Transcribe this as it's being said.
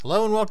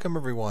Hello and welcome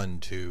everyone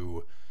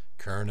to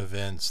Current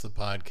Events, the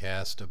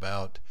podcast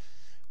about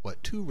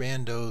what two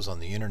randos on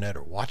the internet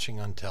are watching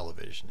on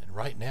television. And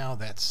right now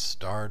that's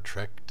Star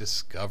Trek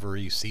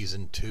Discovery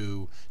Season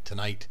 2,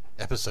 tonight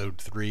Episode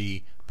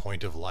 3,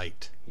 Point of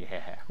Light.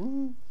 Yeah.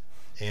 Woo.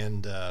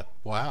 And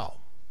wow.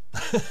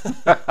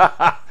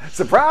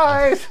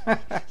 Surprise!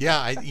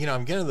 Yeah,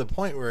 I'm getting to the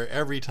point where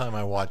every time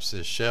I watch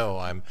this show,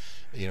 I'm,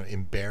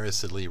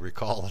 embarrassedly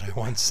recall that I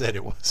once said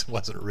it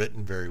wasn't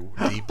written very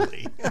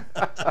deeply.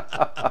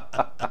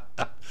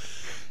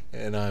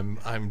 And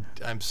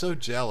I'm so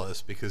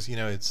jealous because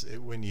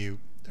when you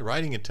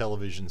writing a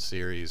television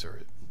series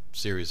or a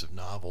series of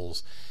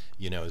novels,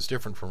 is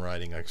different from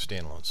writing a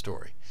standalone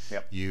story.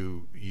 Yep.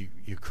 You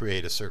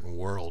create a certain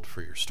world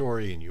for your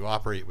story and you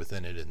operate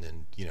within it, and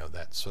then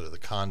that's sort of the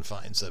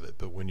confines of it.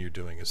 But when you're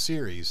doing a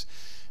series,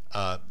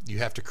 you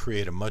have to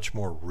create a much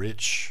more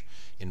rich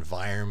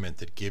environment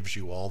that gives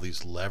you all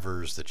these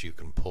levers that you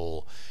can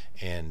pull,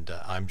 and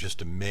I'm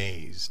just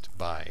amazed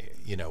by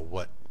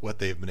what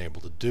they've been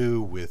able to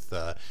do with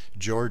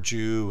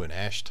Georgiou and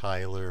Ash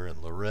Tyler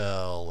and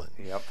Laurel,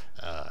 and Yep.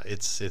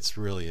 It's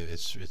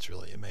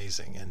really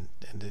amazing, and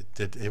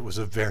it was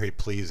a very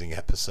pleasing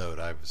episode.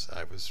 I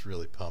was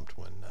really pumped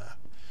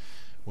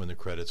when the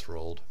credits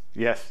rolled.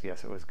 Yes,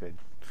 it was good.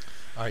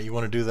 All right, you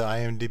want to do the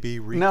IMDb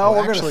recap? No,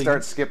 we're going to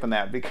start skipping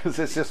that because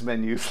it's just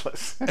been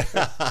useless.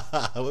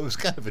 Well, it was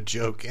kind of a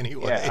joke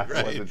anyway, yeah,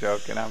 right? It was a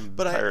joke, and I'm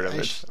tired of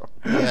it. So.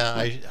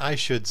 Yeah, I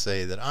should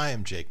say that I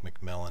am Jake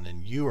McMillan,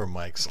 and you are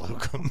Mike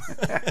Slocum.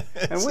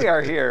 And we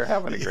are here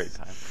having a great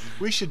time.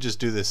 We should just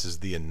do this as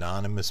the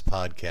anonymous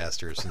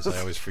podcaster, since I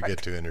always forget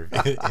to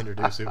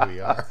introduce who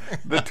we are.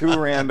 The two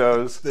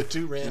randos. The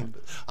two randos.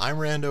 I'm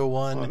Rando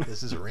 1.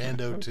 This is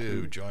Rando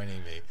 2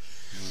 joining me.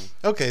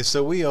 Okay,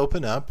 so we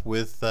open up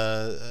with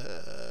a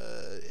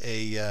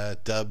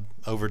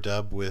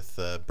overdub with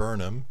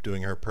Burnham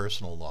doing her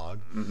personal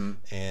log,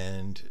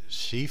 and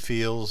she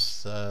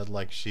feels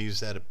like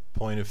she's at a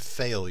point of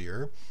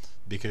failure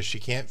because she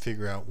can't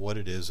figure out what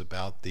it is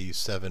about the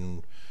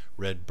 7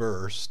 red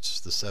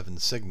bursts, the 7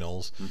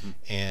 signals,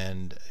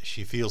 and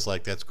she feels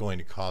like that's going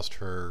to cost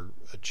her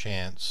a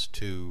chance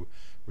to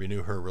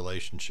renew her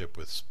relationship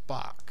with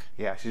Spock.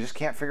 Yeah, she just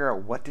can't figure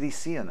out what did he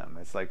see in them.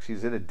 It's like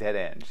she's at a dead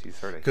end. She's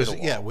sort of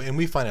and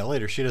we find out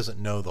later she doesn't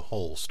know the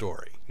whole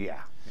story.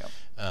 Yeah.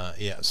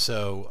 Yep.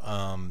 So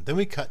then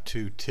we cut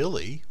to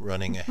Tilly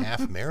running a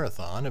half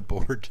marathon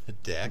aboard the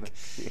deck,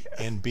 Yes.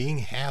 and being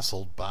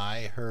hassled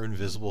by her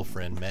invisible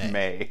friend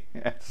May.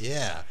 Yes.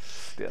 Yeah.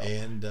 Still.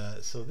 And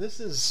so this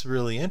is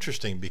really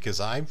interesting because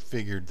I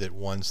figured that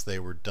once they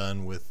were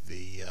done with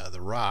the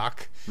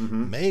rock,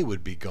 May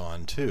would be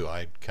gone too.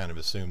 I kind of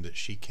assumed that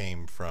she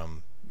came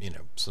from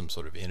some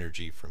sort of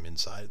energy from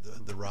inside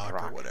the rock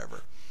or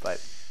whatever.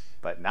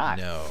 But not.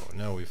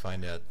 No, we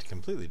find out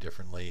completely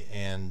differently,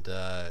 and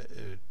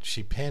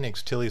she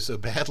panics Tilly so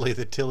badly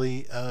that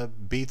Tilly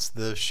beats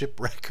the ship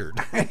record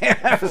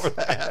for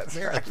that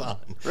marathon.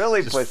 Right.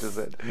 Really just pushes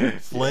it.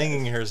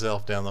 Flinging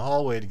herself down the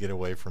hallway to get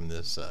away from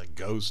this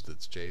ghost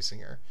that's chasing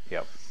her.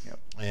 Yep.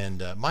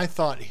 And my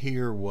thought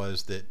here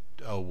was that,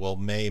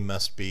 May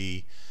must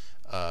be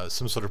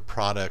some sort of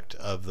product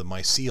of the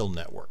mycelial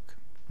network,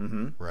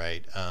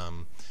 right?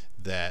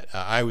 That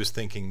I was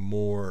thinking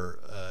more,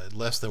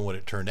 less than what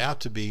it turned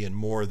out to be, and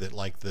more that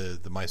like the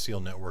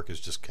mycelial network is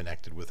just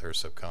connected with her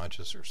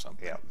subconscious or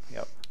something.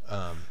 Yep.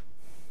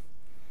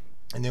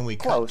 And then we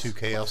cut to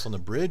chaos on the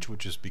bridge,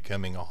 which is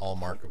becoming a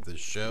hallmark of this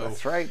show.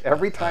 That's right.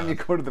 Every time you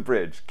go to the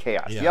bridge,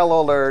 chaos. Yeah.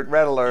 Yellow alert,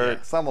 red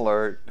alert, some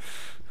alert.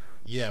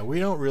 Yeah, we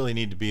don't really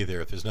need to be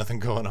there if there's nothing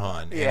going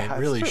on. And Yeah, it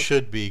really true.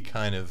 should be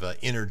kind of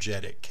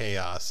energetic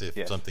chaos if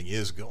Yes. something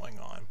is going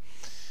on.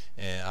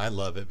 And I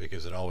love it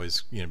because it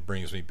always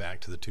brings me back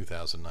to the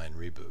 2009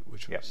 reboot,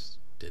 which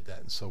did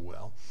that so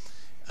well.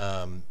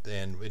 And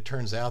it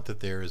turns out that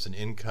there is an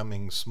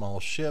incoming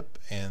small ship,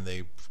 and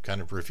they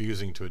kind of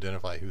refusing to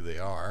identify who they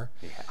are.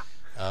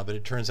 Yeah. But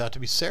it turns out to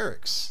be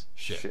Sarek's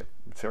ship.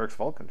 Sarek's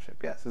Vulcan ship.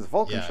 Yes, it's a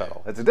Vulcan Yeah.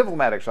 shuttle. It's a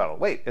diplomatic shuttle.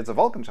 Wait, it's a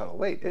Vulcan shuttle.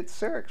 Wait, it's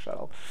Sarek's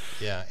shuttle.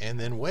 Yeah, and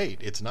then wait,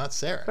 it's not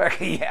Sarek.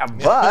 Yeah,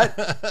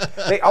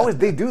 but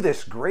they do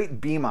this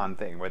great beam on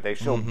thing where they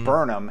show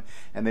Burnham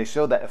and they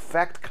show the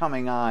effect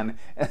coming on,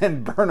 and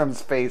then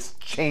Burnham's face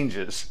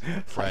changes.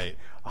 It's Right.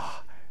 Like,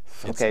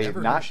 It's okay, never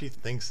not who she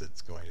thinks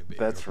it's going to be.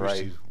 That's or who right.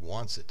 She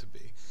wants it to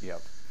be.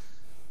 Yep.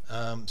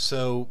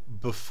 So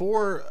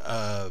before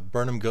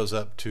Burnham goes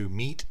up to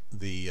meet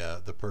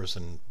the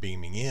person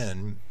beaming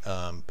in,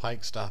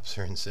 Pike stops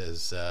her and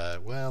says,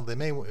 "Well,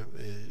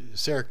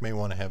 Sarek may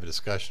want to have a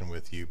discussion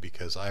with you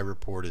because I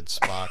reported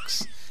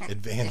Spock's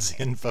advance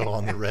info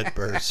on the red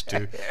burst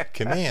to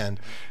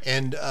command."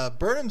 And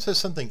Burnham says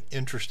something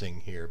interesting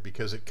here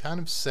because it kind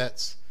of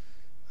sets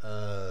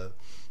the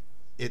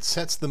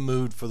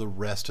mood for the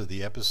rest of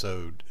the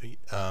episode.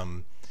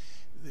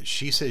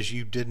 She says,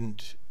 "You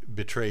didn't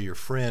betray your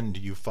friend,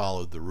 you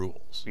followed the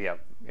rules."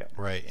 Yep.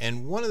 Right.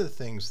 And one of the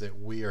things that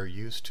we are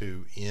used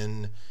to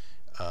in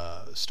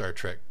Star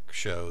Trek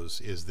shows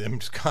is them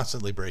just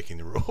constantly breaking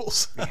the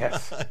rules.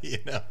 Yes.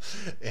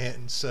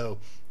 And so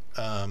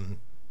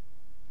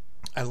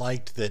I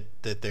liked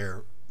that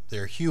they're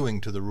hewing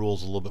to the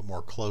rules a little bit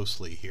more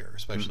closely here,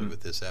 especially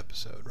with this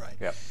episode, right?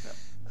 Yep.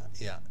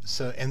 Yeah.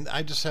 So, and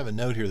I just have a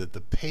note here that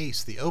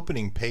the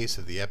opening pace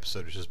of the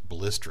episode is just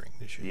blistering.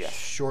 There's just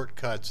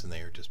shortcuts, and they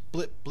are just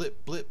blip,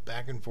 blip, blip,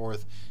 back and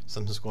forth.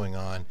 Something's going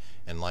on,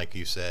 and like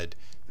you said,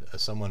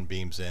 someone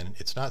beams in.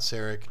 It's not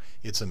Sarek,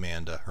 it's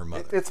Amanda, her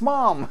mother. It's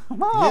Mom.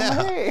 Mom,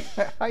 hey,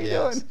 how you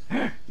doing?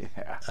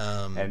 Yeah.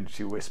 And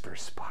she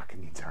whispers, Spock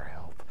needs our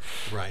help.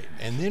 Right.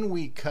 And then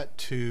we cut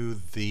to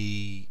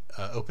the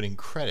opening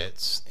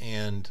credits,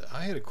 and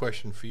I had a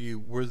question for you.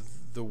 Were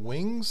the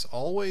wings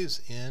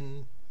always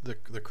in the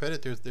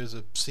credit? There's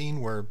a scene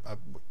where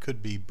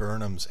could be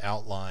Burnham's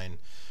outline,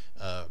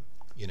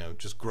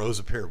 just grows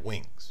a pair of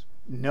wings.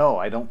 No,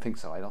 I don't think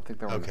so. I don't think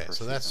there was. Okay,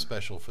 so that's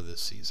special for this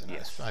season.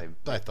 Yes, I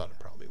thought it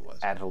probably was.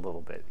 Add a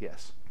little bit,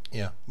 yes.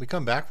 Yeah, we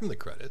come back from the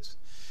credits,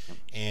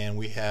 and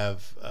we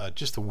have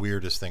just the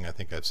weirdest thing I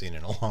think I've seen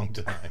in a long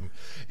time,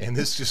 and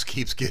this just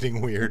keeps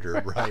getting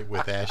weirder, right?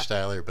 With Ash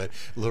Tyler, but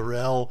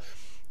L'Rell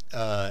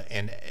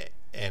and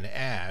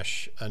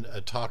Ash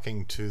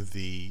talking to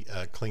the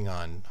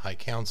Klingon High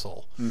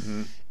Council.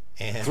 Mm-hmm.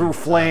 And, through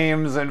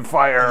flames and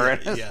fire.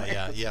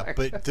 Yeah.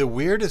 But the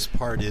weirdest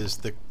part is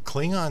the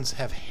Klingons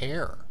have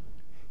hair.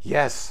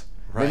 Yes.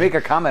 Right? They make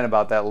a comment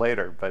about that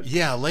later, but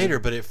later.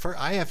 But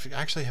I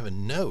actually have a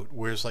note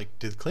where it's like,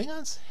 did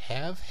Klingons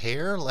have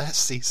hair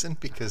last season?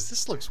 Because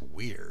this looks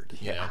weird.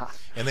 You know?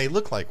 And they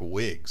look like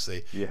wigs.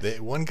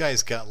 One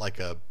guy's got like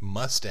a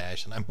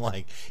mustache, and I'm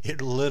like,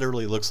 it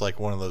literally looks like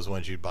one of those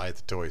ones you'd buy at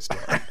the toy store.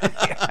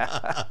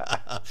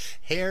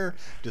 Hair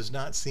does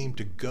not seem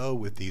to go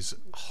with these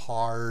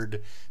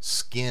hard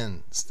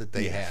skins that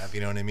they have.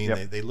 You know what I mean?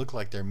 Yep. They look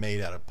like they're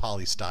made out of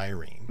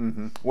polystyrene.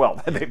 Mm-hmm.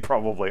 Well, they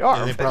probably are.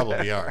 Yeah, they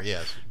probably are.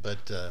 Yes,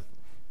 but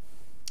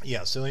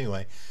so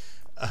anyway,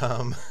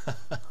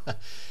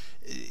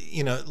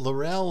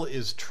 L'Rell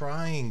is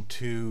trying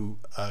to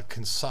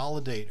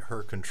consolidate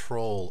her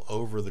control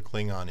over the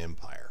Klingon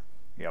Empire.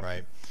 Yep.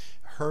 Right.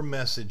 Her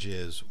message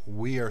is,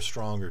 we are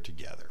stronger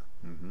together.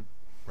 Mm-hmm.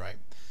 Right.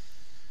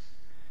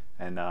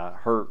 And the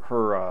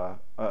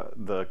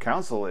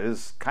council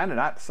is kind of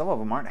not. Some of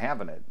them aren't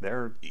having it.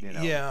 They're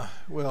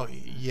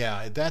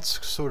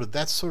That's sort of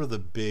the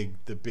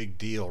big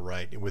deal,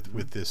 right?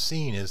 With this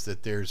scene is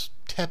that there's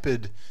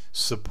tepid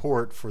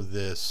support for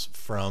this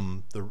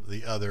from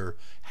the other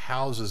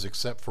houses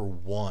except for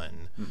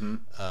one,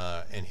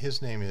 and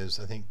his name is,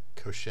 I think,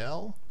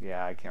 Koshel.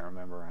 Yeah, I can't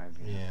remember. I've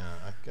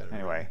got it.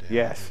 Anyway, down.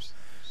 yes, There's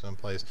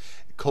someplace.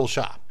 Kol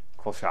Shah.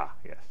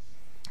 Yes.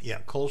 Yeah,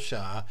 Kol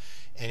Shah,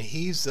 and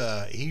he's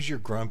your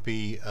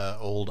grumpy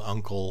old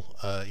uncle.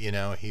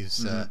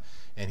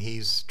 And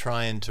he's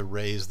trying to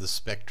raise the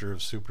specter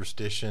of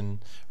superstition,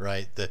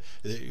 right?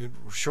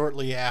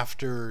 Shortly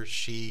after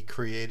she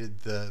created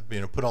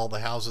put all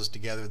the houses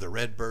together, the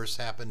red burst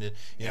happened,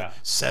 and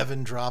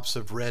 7 drops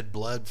of red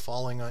blood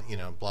falling on,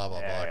 blah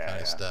blah blah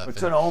kind of stuff.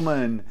 It's an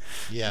omen.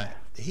 Yeah.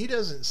 He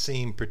doesn't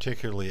seem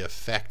particularly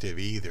effective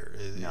either.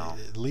 No.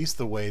 At least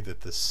the way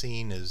that the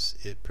scene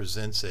it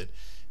presents it.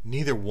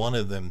 Neither one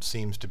of them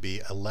seems to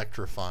be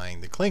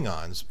electrifying the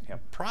Klingons,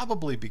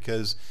 probably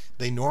because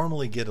they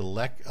normally get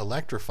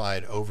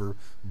electrified over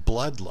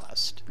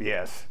bloodlust.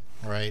 Yes.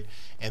 Right?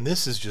 And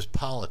this is just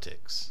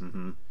politics.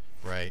 Mm-hmm.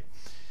 Right?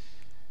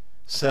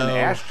 So, and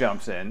Ash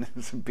jumps in,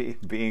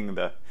 being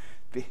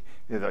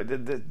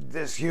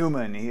this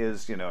human. He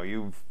is,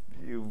 you've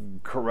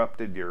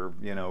corrupted your,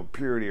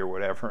 purity or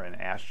whatever, and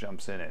Ash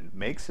jumps in and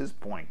makes his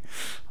point.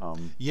 So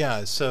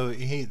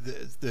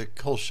the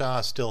Kol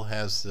Shah still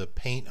has the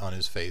paint on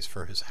his face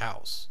for his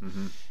house,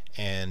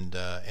 and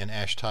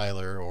Ash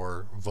Tyler,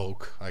 or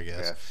Volk, I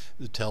guess,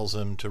 tells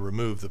him to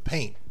remove the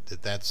paint.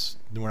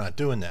 We're not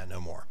doing that no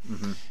more.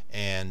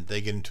 And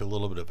they get into a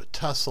little bit of a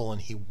tussle,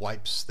 and he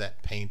wipes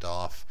that paint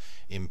off,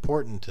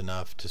 important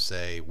enough to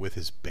say, with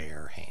his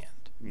bare hand.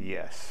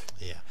 Yes.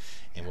 Yeah,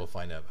 and we'll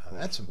find out how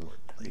that's important.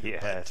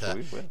 Yes,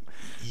 we will.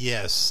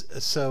 Yes.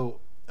 So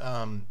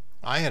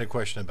I had a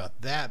question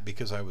about that,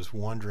 because I was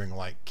wondering,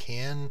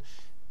 can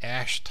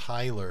Ash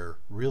Tyler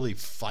really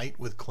fight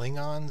with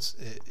Klingons?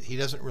 He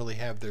doesn't really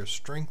have their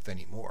strength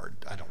anymore,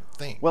 I don't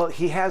think. Well,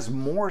 he has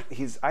more.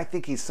 I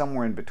think he's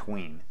somewhere in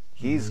between.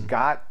 He's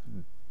got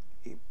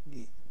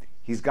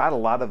a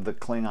lot of the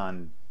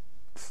Klingon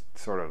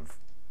sort of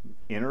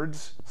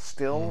innards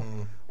still,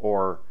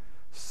 or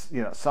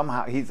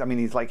somehow he's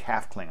like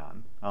half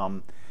Klingon.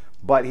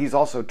 But he's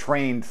also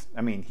trained.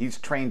 He's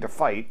trained to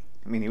fight.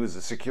 He was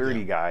a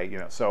security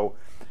guy. So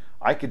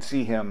I could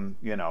see him,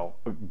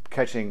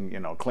 catching,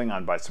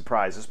 Klingon by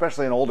surprise,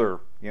 especially an older,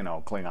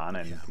 Klingon,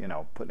 and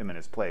putting him in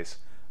his place.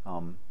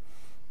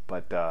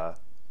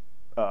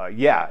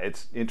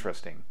 It's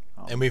interesting.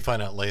 And we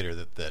find out later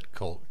that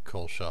Kol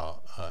Shah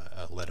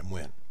let him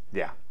win.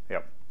 Yeah.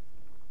 Yep.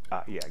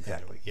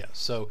 Exactly. Yeah.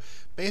 So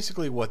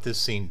basically, what this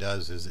scene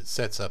does is it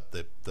sets up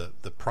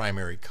the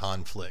primary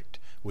conflict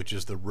which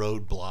is the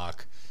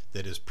roadblock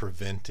that is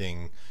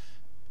preventing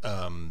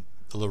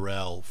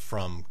L'Rell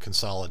from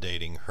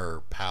consolidating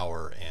her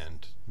power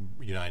and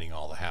uniting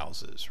all the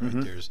houses.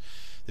 Right?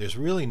 There's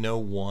really no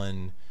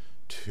one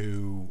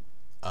to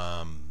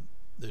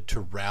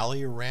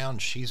rally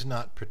around. She's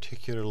not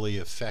particularly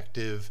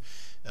effective.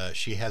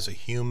 She has a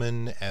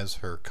human as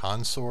her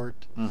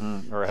consort,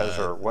 or as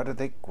her what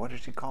did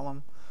she call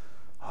him?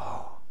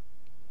 Oh,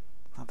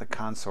 not the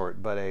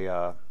consort, but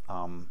a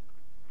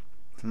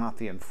not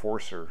the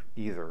enforcer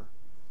either.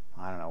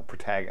 I don't know,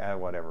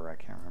 whatever. I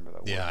can't remember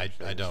that. Yeah,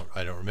 I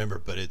don't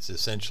remember, but it's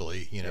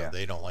essentially,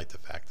 they don't like the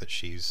fact that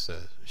she's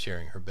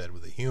sharing her bed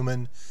with a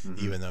human,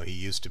 even though he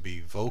used to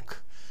be Voq,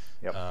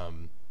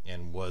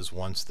 and was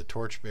once the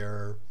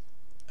torchbearer.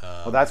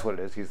 Well, that's what it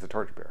is. He's the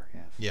torchbearer.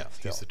 Yes. Yeah,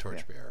 he's the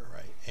torchbearer,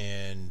 right?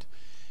 And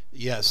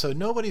so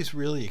nobody's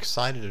really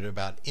excited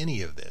about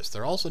any of this.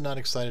 They're also not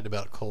excited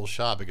about Kol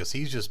Shah because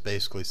he's just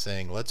basically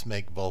saying, let's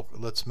make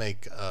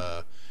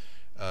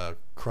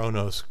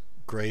Kronos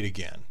great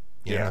again.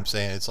 You know what I'm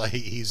saying? It's like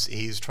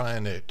he's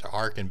trying to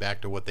harken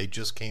back to what they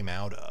just came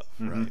out of,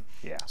 right?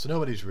 Yeah. So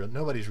nobody's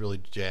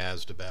really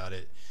jazzed about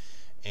it,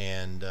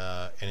 and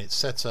it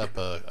sets up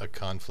a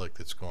conflict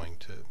that's going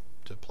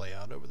to play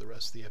out over the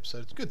rest of the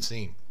episode. It's a good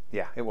scene.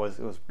 Yeah, it was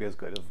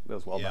good. It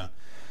was well done.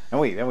 And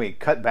we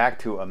cut back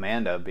to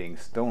Amanda being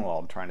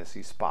stonewalled, trying to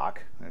see Spock.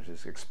 And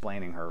just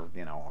explaining her,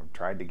 I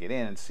tried to get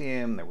in and see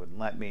him. They wouldn't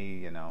let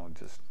me,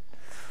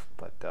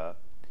 but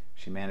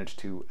she managed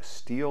to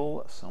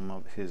steal some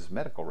of his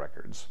medical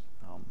records.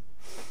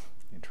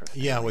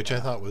 Interesting. Yeah, which I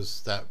thought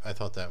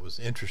that was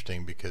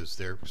interesting because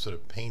they're sort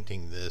of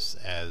painting this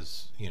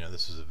as,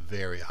 this is a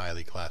very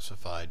highly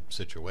classified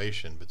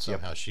situation, but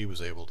somehow she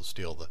was able to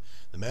steal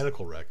the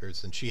medical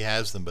records, and she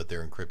has them, but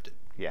they're encrypted.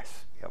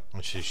 Yes. Yep.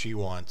 And she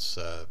wants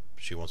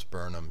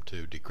Burnham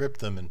to decrypt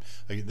them, and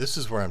this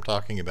is where I'm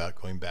talking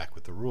about going back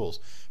with the rules.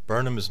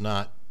 Burnham is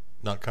not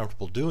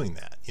comfortable doing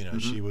that.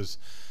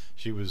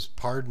 She was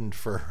pardoned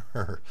for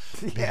her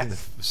being the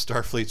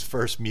Starfleet's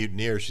first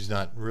mutineer. She's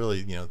not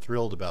really,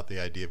 thrilled about the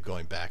idea of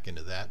going back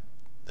into that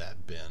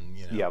bin.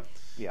 Yep.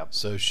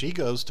 So she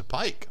goes to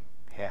Pike.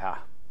 Yeah.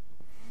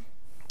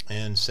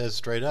 And says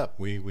straight up,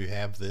 we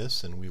have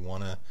this, and we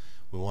want to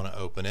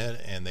open it,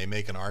 and they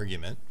make an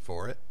argument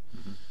for it.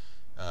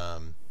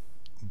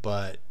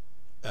 But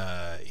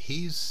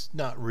he's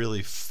not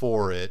really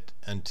for it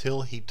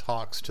until he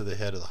talks to the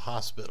head of the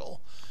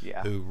hospital,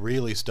 who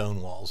really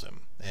stonewalls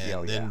him,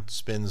 and then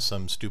spins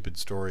some stupid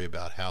story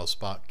about how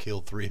Spock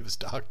killed 3 of his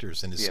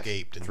doctors and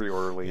escaped. And 3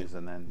 orderlies,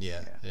 and then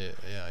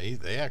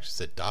they actually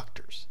said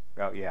doctors.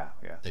 Oh yeah.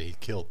 That he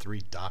killed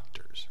 3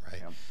 doctors,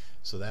 right? Yep.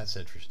 So that's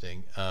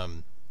interesting.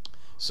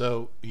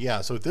 So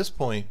at this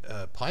point,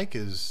 Pike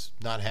is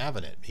not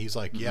having it. He's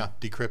like,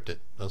 decrypt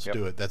it. Let's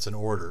do it. That's an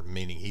order,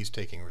 meaning he's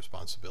taking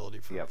responsibility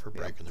for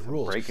breaking the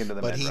rules. Break into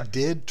the but he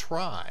did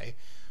try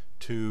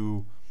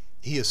to.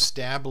 He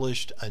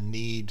established a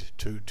need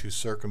to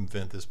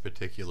circumvent this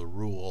particular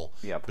rule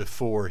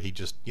before he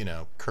just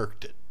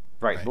kirked it.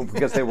 Right. Well,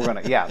 because they were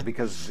gonna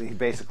because he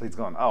basically is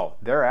going,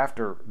 they're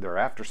after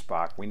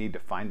Spock. We need to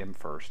find him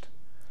first.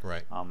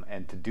 Right.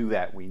 And to do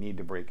that, we need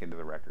to break into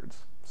the records.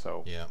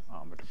 So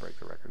to break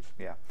the records.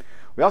 Yeah.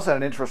 We also had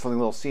an interesting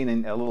little scene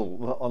in a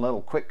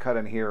little quick cut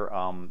in here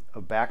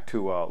back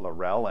to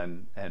L'Rell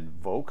and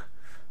Voq,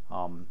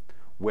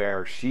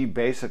 where she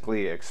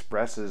basically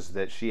expresses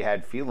that she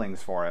had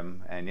feelings for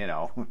him, and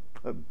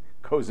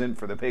goes in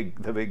for the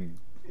big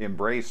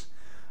embrace,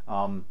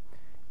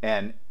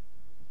 and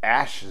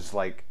Ash is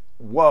like,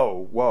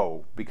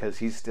 whoa, because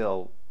he's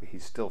still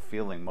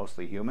feeling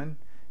mostly human.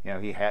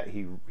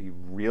 He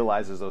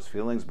realizes those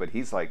feelings, but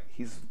he's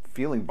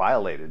feeling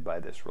violated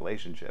by this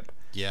relationship.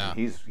 Yeah, and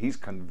he's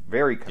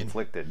very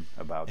conflicted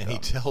about. And he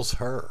tells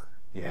her,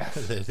 yes,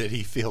 that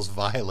he feels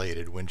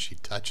violated when she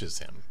touches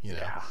him.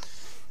 Yeah,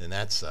 and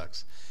that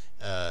sucks.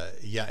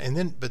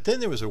 But then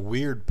there was a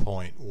weird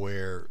point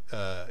where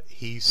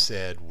he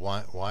said,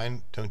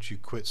 "Why don't you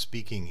quit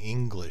speaking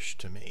English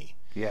to me?"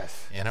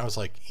 Yes. And I was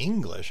like,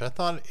 English? I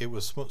thought it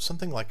was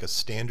something like a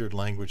standard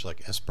language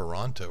like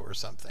Esperanto or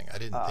something. I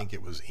didn't think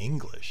it was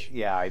English.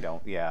 Yeah, I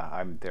don't. Yeah,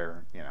 I'm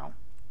there,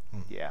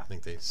 Yeah. I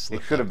think they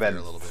slipped it should have been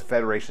a little bit.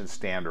 Federation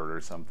Standard or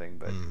something,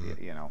 but,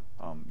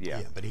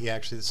 Yeah, but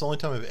it's the only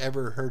time I've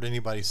ever heard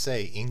anybody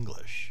say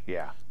English.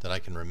 Yeah. That I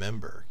can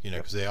remember,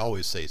 because they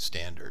always say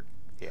standard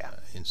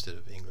instead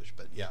of English.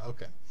 But,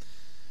 okay.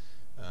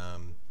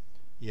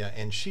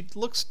 And she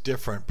looks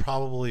different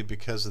probably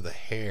because of the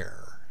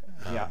hair.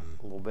 A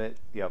little bit.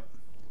 Yep.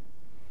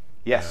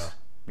 Yes.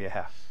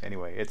 Yeah.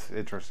 Anyway, it's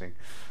interesting.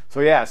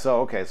 So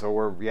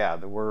we're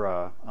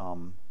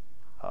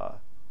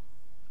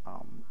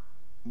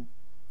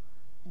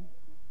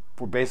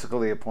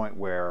basically at a point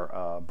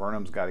where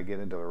Burnham's got to get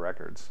into the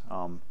records.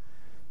 And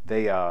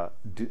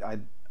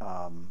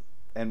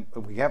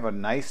we have a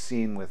nice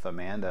scene with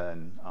Amanda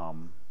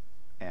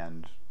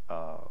and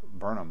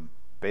Burnham.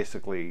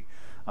 Basically,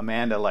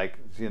 Amanda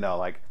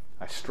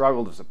I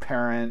struggled as a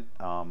parent.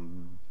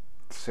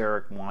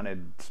 Sarek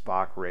wanted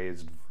Spock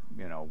raised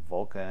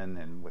Vulcan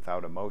and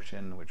without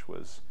emotion, which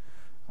was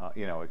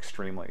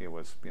extremely. It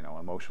was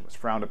emotion was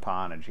frowned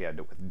upon, and she had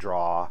to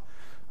withdraw,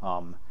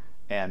 so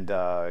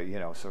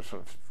sort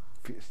of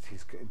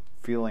he's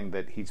feeling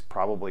that he's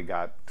probably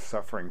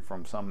suffering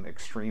from some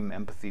extreme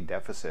empathy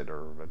deficit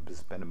or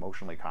has been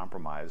emotionally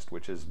compromised,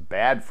 which is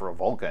bad for a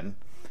Vulcan.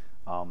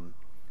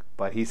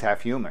 But he's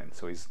half human,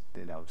 so he's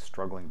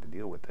struggling to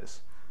deal with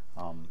this.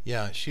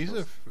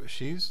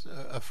 She's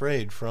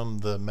afraid from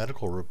the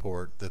medical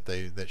report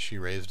that she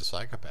raised a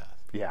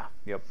psychopath. Yeah.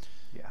 Yep.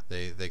 Yeah.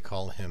 They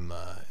call him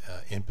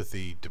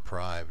empathy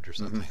deprived or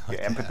something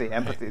like empathy, that.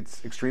 Empathy. Right?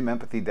 It's extreme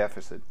empathy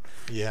deficit.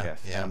 Yeah.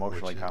 Yes. Yeah. And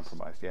emotionally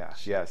compromised. Yeah.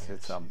 Yes.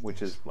 It's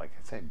which is, like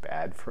I say,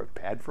 bad for a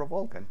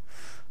Vulcan.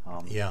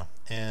 Yeah.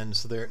 And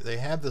so they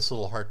have this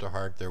little heart to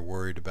heart. They're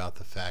worried about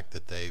the fact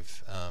that they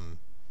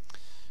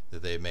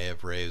may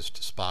have raised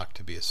Spock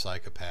to be a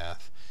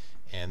psychopath.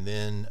 And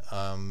then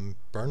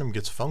Burnham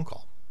gets a phone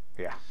call.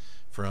 Yeah.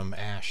 From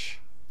Ash.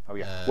 Oh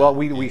yeah. Well,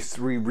 we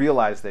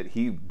realized that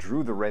he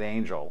drew the Red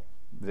Angel.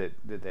 That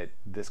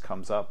this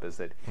comes up is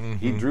that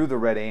he drew the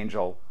Red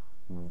Angel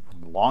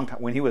long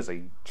time when he was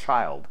a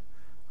child,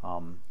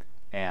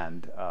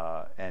 and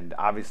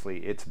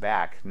obviously it's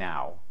back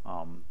now.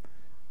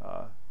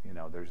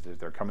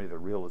 They're coming to the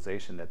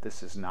realization that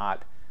this is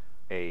not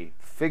a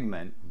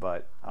figment,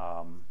 but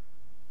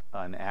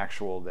an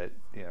actual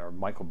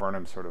Michael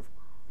Burnham sort of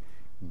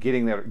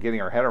getting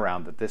our head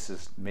around that this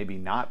is maybe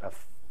not a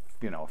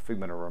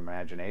figment of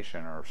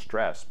imagination or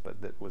stress,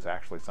 but that was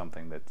actually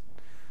something that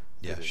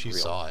she real.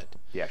 saw it.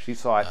 Yeah, she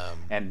saw it,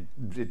 and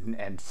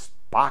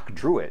Spock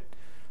drew it,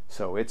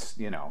 so it's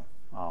yeah.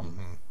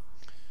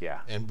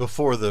 And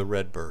before the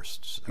red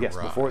bursts. Yes,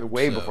 arrived, before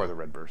the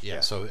red burst. Yeah,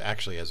 yes. So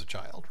actually as a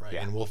child, right?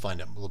 Yeah. And we'll find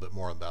out a little bit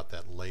more about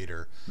that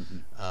later.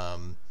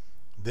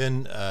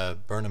 Then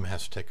Burnham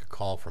has to take a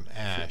call from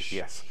Ash.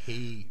 Yes.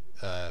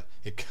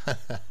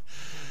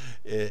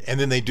 And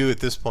then they do at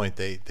this point.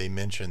 They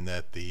mention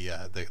that the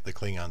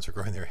Klingons are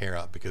growing their hair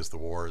out because the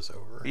war is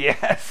over.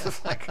 Yes,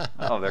 it's like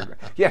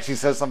she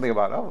says something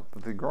about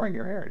they're growing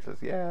your hair. He says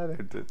they're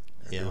doing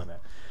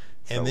that.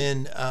 So. And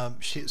then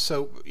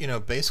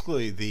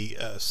basically the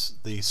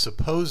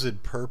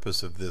supposed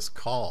purpose of this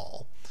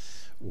call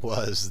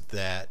was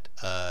that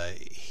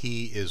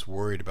he is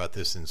worried about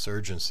this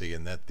insurgency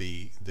and that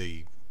the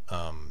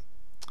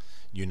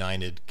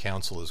United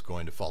Council is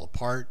going to fall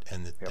apart,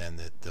 and that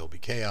there'll be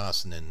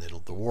chaos, and then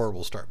the war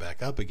will start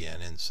back up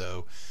again. And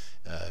so,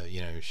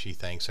 she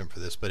thanks him for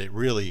this, but it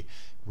really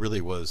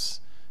was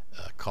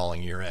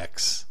calling your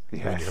ex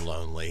when you're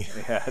lonely.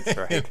 Yeah, that's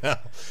right.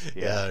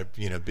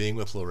 Being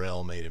with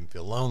L'Rell made him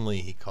feel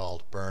lonely. He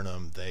called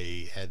Burnham.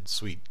 They had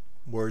sweet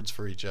words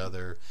for each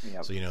other.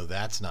 Yep. So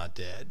that's not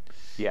dead.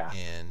 Yeah.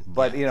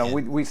 But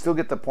we still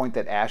get the point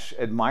that Ash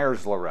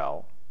admires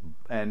L'Rell.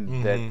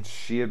 And that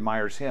she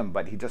admires him,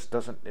 but he just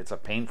doesn't. It's a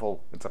painful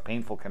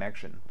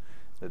connection.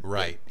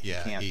 Right.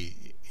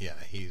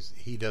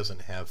 He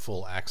doesn't have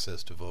full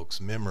access to Voq's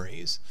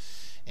memories,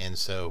 and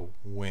so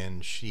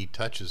when she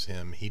touches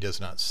him, he does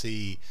not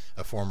see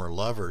a former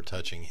lover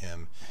touching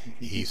him.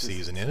 He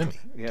sees an enemy.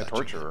 Yeah,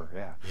 torturer.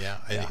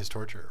 Yeah. His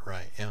torturer.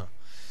 Right. Yeah.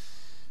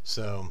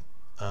 So,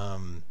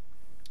 and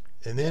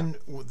then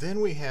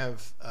we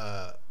have.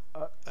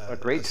 A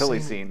great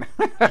Tilly scene.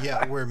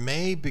 Where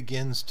May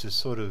begins to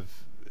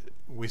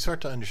we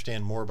start to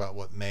understand more about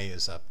what May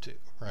is up to,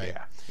 right?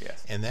 Yeah,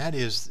 yes. And that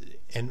is,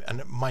 and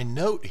my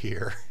note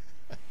here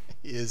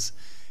is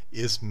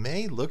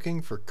May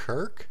looking for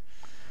Kirk?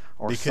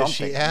 Or because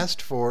something. She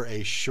asked for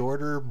a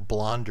shorter,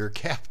 blonder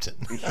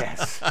captain.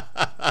 Yes.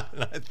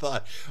 And I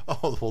thought,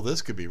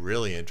 this could be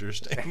really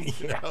interesting.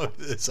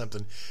 It's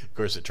something. Of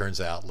course, it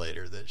turns out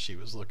later that she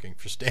was looking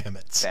for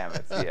Stamets.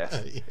 Stamets,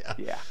 yes.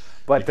 Yeah.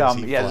 But because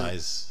he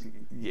flies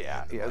the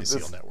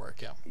Mycel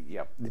network. Yeah.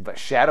 Yep. But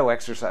shadow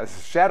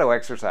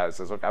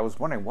exercises. Look, I was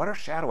wondering, what are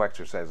shadow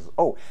exercises?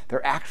 Oh,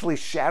 they're actually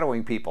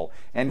shadowing people.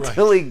 And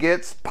Tilly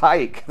gets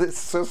Pike.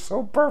 This is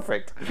so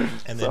perfect.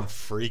 And then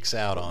freaks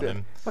out on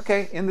him.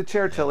 Okay, in the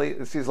chair, Tilly.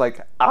 She's like,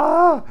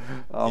 Yeah,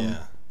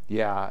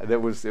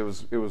 it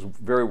was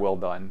very well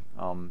done.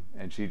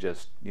 And she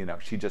just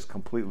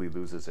completely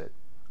loses it.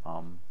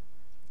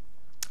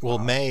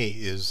 May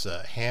is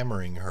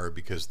hammering her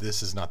because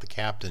this is not the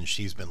captain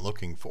she's been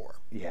looking for.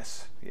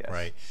 Yes.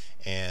 Right,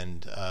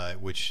 and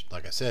which,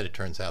 like I said, it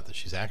turns out that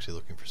she's actually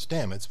looking for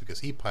Stamets because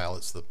he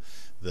pilots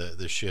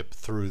the ship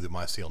through the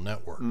Mycel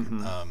network.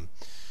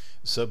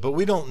 But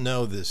we don't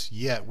know this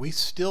yet. We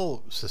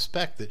still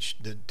suspect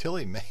that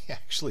Tilly may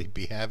actually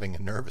be having a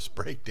nervous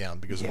breakdown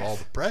because of all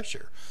the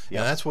pressure. Yeah,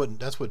 and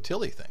that's what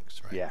Tilly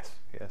thinks, right? Yes.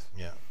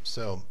 Yeah.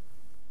 So.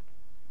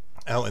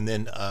 Oh, and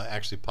then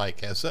actually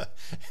Pike has a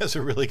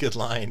really good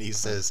line. He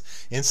says,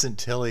 "Instant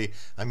Tilly,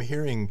 I'm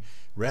hearing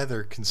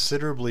rather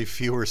considerably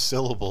fewer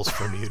syllables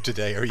from you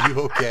today. Are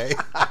you okay?"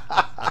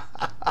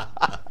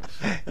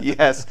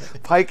 Yes,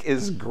 Pike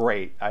is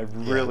great. I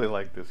really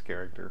like this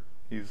character.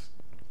 He's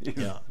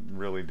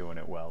really doing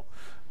it well.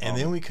 And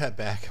then we cut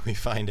back and we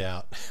find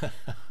out.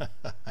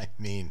 I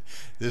mean,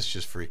 this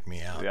just freaked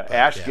me out. Yeah, But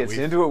Ash gets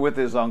into it with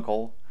his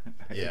uncle.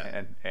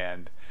 Yeah.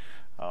 and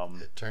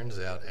It turns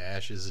out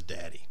Ash is a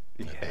daddy,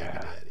 a baby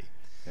daddy.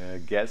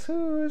 Guess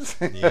who's?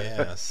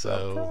 Yeah,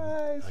 so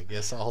Surprise. I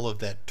guess all of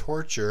that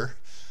torture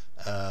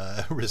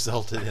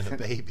resulted in a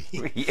baby.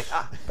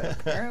 Yeah,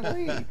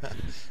 apparently.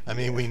 I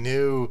mean, we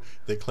knew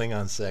that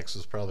Klingon sex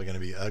was probably going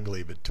to be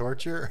ugly, but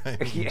torture? I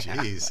mean,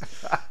 jeez.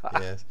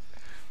 Yes.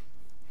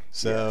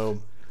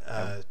 So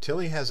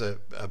Tilly has a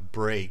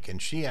break,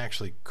 and she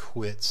actually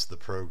quits the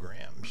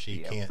program. She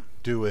can't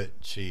do it.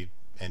 She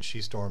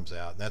storms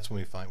out. And that's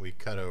when we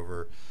cut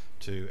over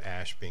to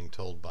Ash being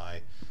told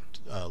by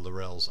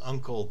L'Rell's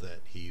uncle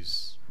that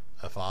he's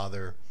a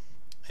father,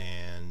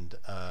 and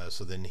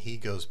so then he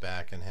goes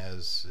back and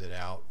has it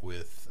out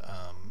with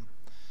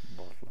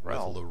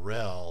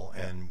L'Rell,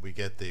 and we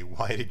get the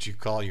 "Why did you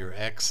call your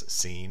ex"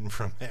 scene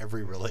from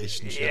every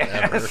relationship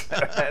ever.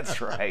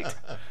 That's right.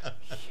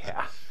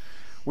 Yeah.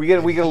 We get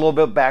a little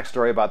bit of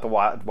backstory about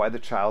why the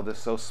child is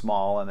so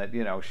small, and that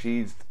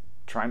she's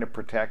trying to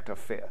protect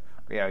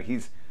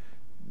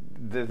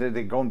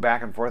they're going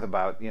back and forth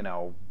about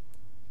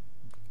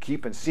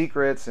keeping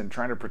secrets and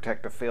trying to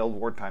protect a failed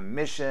wartime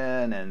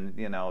mission, and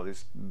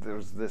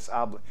there's this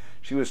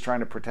she was trying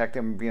to protect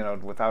him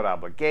without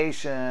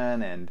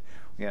obligation, and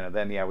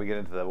then we get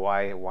into the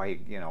why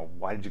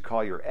did you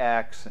call your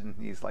ex, and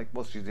he's like,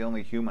 well, she's the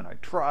only human I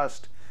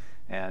trust,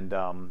 and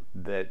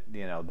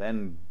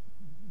then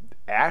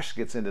Ash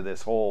gets into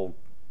this whole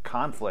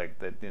conflict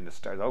that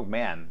starts. Oh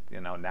man,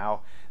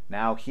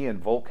 now he and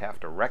Volk have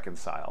to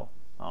reconcile,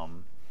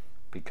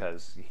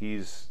 because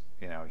he's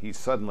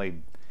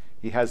suddenly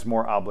he has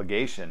more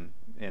obligation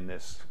in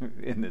this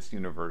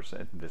universe,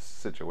 in this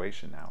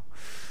situation now.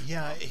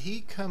 Yeah,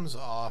 he comes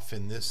off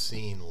in this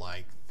scene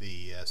like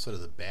the sort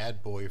of the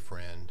bad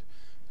boyfriend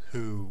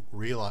who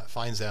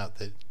finds out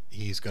that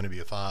he's going to be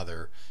a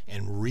father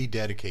and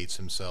rededicates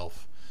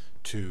himself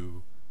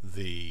to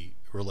the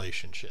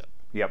relationship.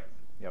 Yep.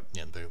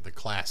 Yeah, the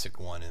classic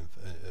one,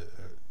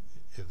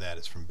 if that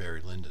is from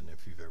Barry Lyndon,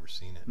 if you've ever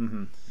seen it.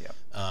 Mm-hmm. Yep.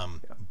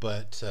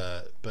 But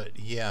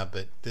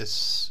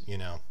this,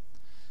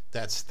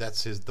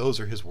 that's his. Those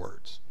are his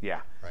words. Yeah.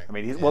 Right. I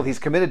mean, he's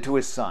committed to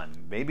his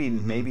son. Maybe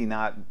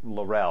not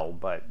L'Rell,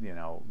 but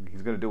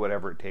he's going to do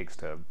whatever it takes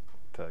to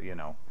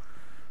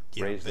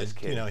raise this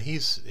kid.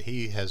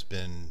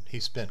 He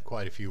spent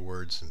quite a few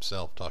words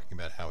himself talking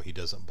about how he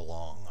doesn't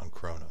belong on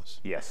Kronos.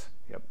 Yes.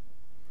 Yep.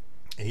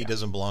 And he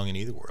doesn't belong in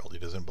either world. He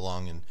doesn't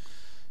belong in,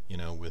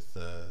 with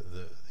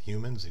the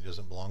humans. He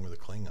doesn't belong with the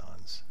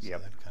Klingons. So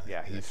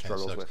yep. He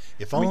struggles with.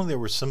 If only there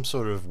was some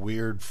sort of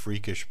weird,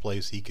 freakish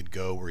place he could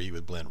go where he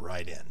would blend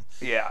right in.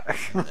 Yeah.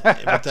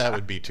 But that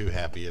would be too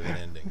happy of an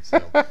ending. So,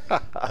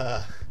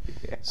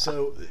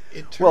 so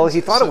it turns. Well,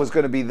 he thought it was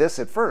going to be this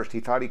at first.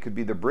 He thought he could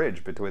be the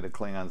bridge between the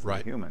Klingons and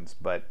the humans,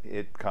 but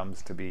it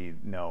comes to be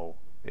no.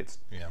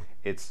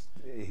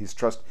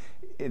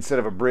 Instead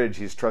of a bridge,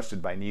 he's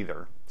trusted by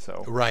neither.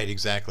 So right,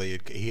 exactly.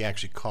 He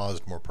actually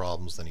caused more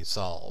problems than he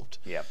solved.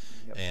 Yep.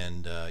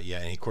 And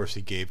and of course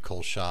he gave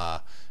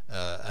Kolsha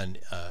an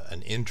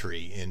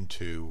entry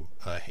into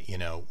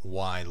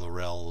why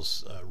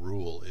L'Rell's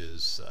rule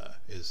is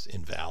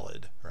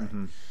invalid. Right.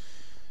 Mm-hmm.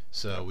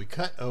 So we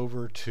cut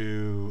over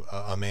to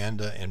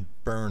Amanda and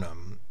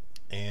Burnham.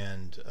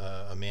 And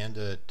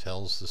Amanda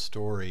tells the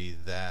story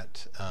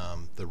that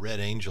the Red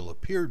Angel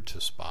appeared to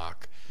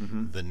Spock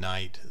the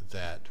night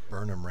that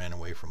Burnham ran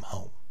away from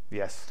home.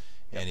 Yes.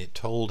 And it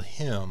told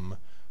him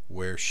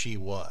where she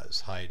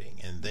was hiding.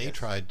 And they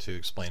tried to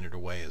explain it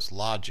away as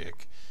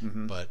logic,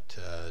 but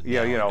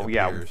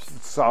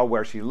saw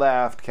where she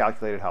left,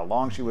 calculated how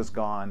long she was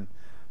gone,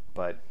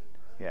 but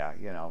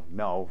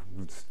no.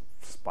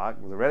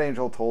 Spock, the Red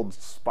Angel told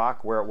Spock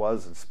where it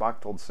was, and Spock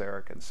told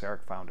Sarek, and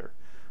Sarek found her.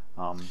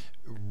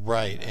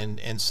 Right,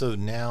 and so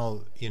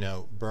now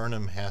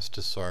Burnham has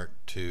to start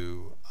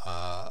to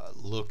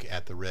look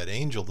at the Red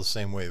Angel the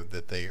same way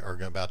that they are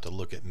about to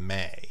look at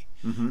May,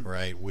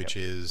 right? Which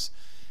is,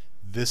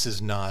 this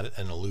is not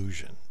an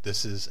illusion.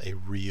 This is a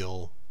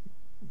real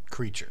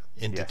creature,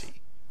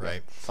 entity,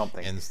 right? Yep.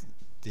 Something. And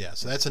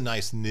so that's a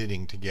nice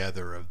knitting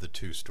together of the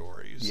two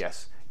stories.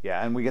 Yes,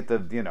 yeah, and we get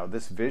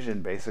this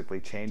vision basically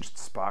changed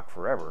Spock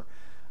forever.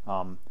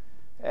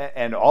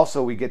 And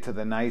also we get to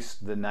the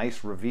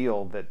nice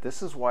reveal that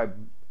this is why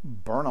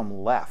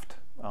Burnham left,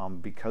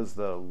 because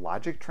the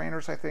logic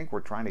trainers, I think,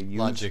 were trying to use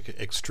logic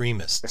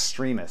extremists.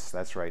 Extremists,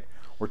 that's right.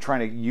 We're trying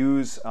to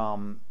use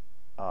her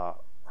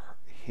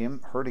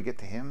to get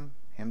to him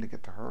to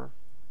get to her.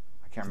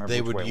 I can't remember.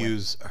 They would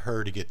use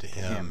her to get to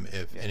him.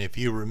 And if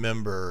you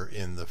remember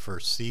in the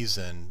first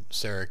season,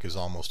 Sarek is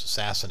almost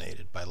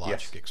assassinated by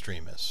logic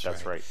extremists.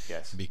 That's right.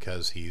 Yes,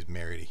 because he's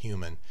married a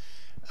human.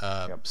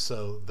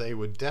 So they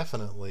would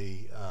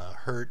definitely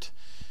hurt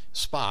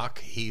Spock.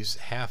 He's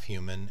half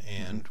human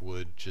and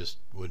wouldn't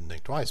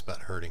think twice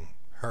about hurting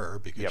her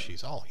because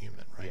she's all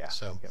human, right? Yeah.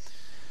 So,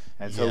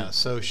 and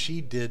so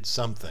she did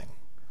something.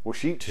 Well,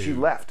 she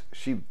left.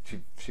 She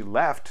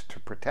left to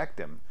protect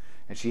him,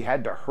 and she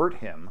had to hurt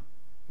him,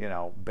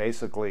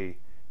 basically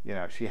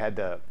she had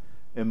to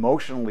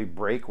emotionally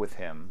break with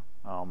him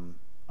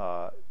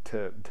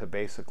to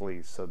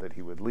basically so that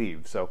he would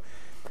leave. So,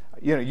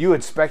 you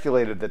had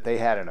speculated that they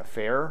had an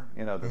affair,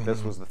 that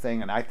this was the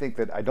thing, and I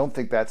don't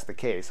think that's the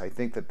case. I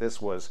think that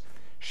this was,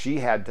 she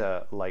had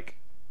to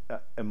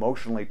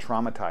emotionally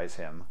traumatize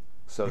him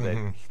so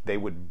that they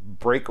would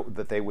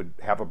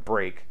have a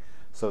break,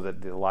 so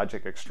that the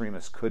logic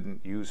extremists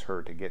couldn't use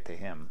her to get to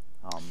him.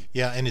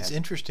 And it's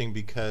interesting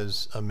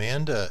because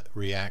Amanda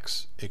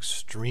reacts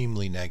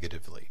extremely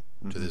negatively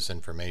to this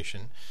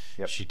information.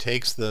 Yep. She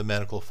takes the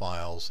medical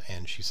files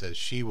and she says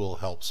she will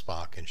help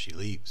Spock, and she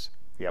leaves.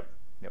 Yep.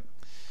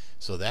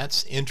 So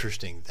that's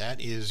interesting.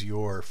 That is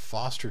your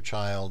foster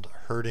child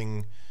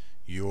hurting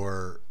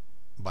your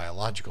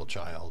biological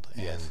child,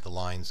 and the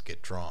lines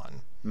get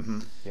drawn.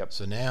 Yep.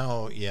 So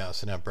now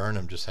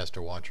Burnham just has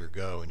to watch her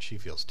go, and she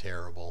feels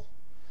terrible.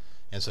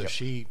 And so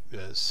she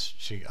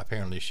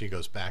apparently she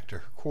goes back to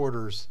her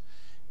quarters.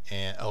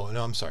 And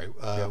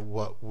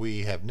what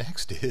we have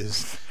next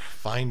is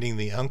finding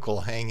the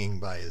uncle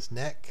hanging by his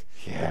neck,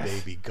 the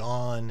baby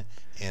gone,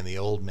 and the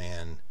old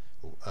man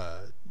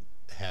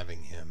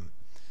having him,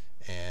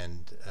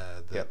 and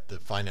the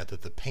find out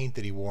that the paint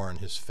that he wore on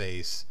his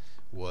face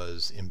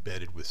was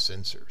embedded with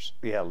sensors.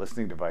 Yeah,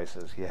 listening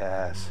devices.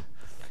 Yes.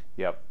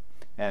 Yep.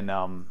 And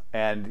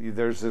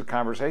there's a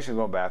conversation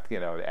going back.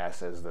 Ash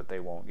says that they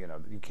won't.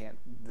 You can't.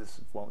 This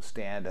won't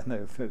stand.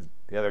 And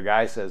the other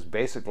guy says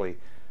basically,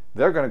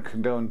 they're going to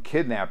condone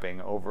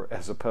kidnapping over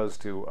as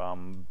opposed to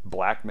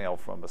blackmail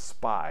from a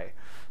spy.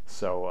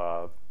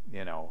 So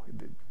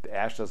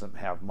Ash doesn't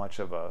have much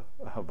of a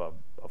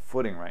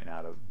footing right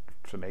now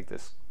to make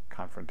this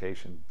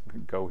confrontation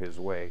go his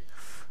way.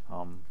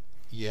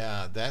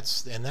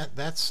 That's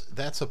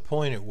a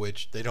point at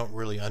which they don't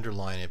really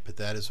underline it, but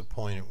that is a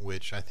point at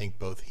which I think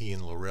both he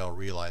and Laurel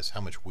realize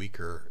how much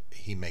weaker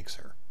he makes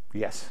her.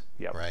 Yes.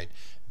 Yep. Right.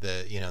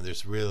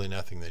 There's really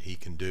nothing that he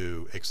can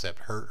do except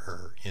hurt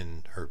her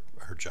in her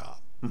job.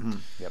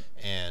 Yep.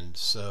 And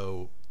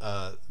so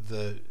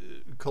the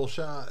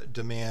Kolsha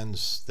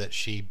demands that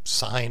she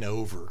sign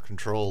over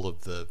control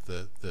of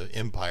the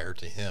Empire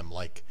to him.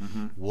 Like,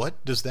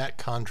 what does that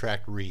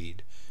contract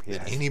read?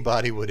 That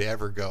anybody would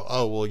ever go,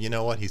 oh, well, you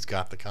know what? He's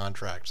got the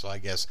contract, so I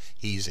guess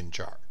he's in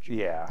charge.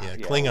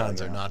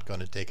 Klingons are not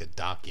going to take a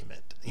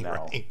document.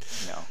 Right?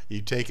 No.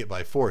 You take it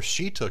by force.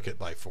 She took it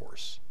by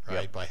force,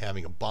 right? By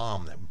having a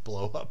bomb that would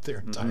blow up their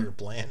entire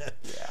planet.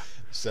 Yeah.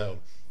 So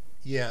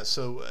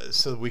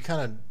we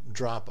kind of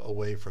drop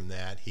away from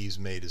that. He's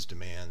made his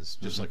demands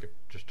just like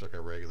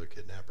a regular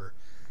kidnapper.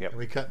 Yep. And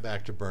we cut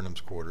back to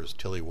Burnham's quarters.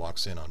 Tilly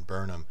walks in on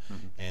Burnham,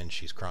 and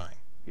she's crying.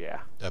 Yeah.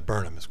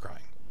 Burnham is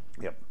crying.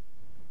 Yep.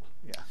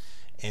 Yeah.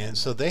 And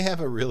so they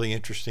have a really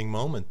interesting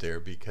moment there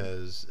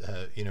because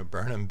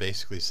Burnham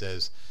basically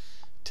says,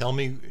 "Tell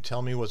me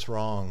what's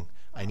wrong.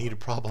 I need a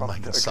problem I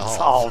can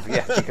solve."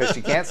 Because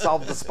she can't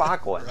solve the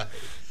Spock one. Right.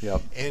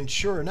 Yep. And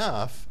sure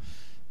enough,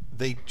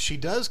 she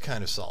does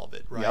kind of solve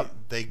it, right? Yep.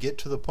 They get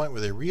to the point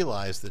where they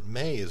realize that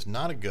May is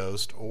not a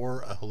ghost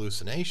or a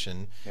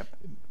hallucination. Yep.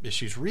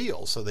 She's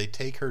real, so they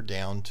take her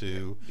down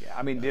to... Yeah,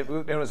 I mean, it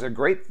was a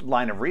great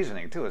line of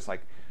reasoning, too. It's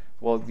like,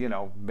 well,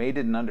 May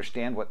didn't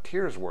understand what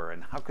tears were,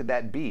 and how could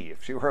that be?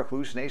 If she were a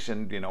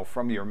hallucination,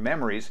 from your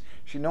memories,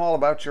 she'd know all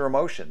about your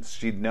emotions.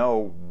 She'd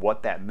know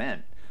what that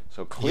meant.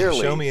 So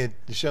clearly,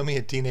 show me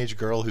a teenage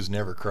girl who's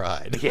never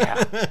cried.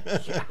 Yeah.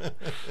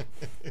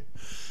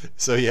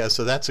 So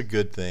that's a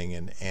good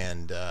thing,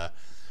 and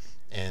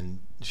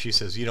she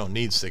says, you don't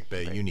need sick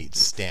bay, you need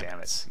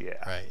Stamets.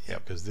 Yeah. Right. Yeah.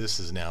 Because this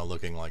is now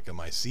looking like a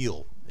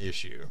mycel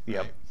issue. Right?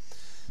 Yep.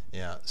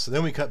 Yeah. So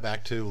then we cut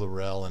back to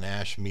Laurel and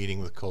Ash meeting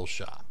with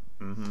Kolsha.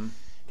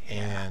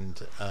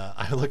 And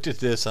I looked at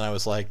this and I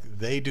was like,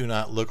 they do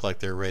not look like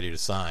they're ready to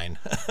sign.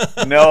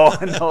 No,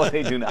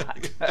 they do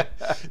not.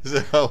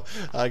 So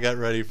I got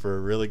ready for a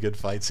really good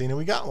fight scene, and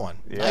we got one.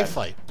 Knife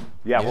fight.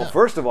 Yeah. Well,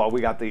 first of all,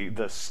 we got the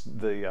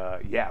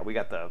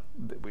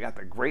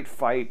great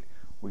fight.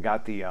 We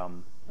got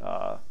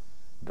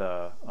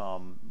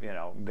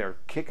they're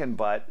kicking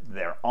butt.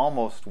 They're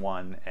almost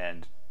won,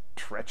 and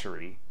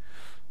treachery,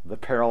 the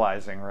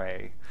paralyzing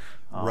ray.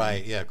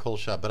 Right, yeah, cool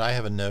shot. But I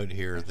have a note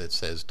here that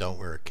says, don't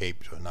wear a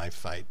cape to a knife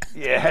fight.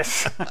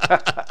 Yes.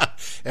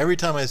 Every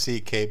time I see a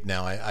cape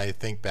now, I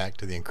think back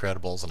to The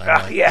Incredibles, and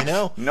I'm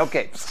like, no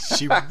capes.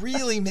 She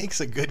really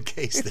makes a good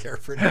case there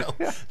for no.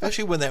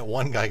 Especially when that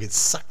one guy gets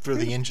sucked through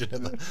the engine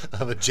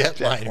of a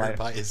jetliner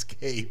by his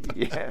cape.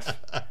 Yes.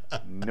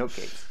 No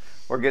capes.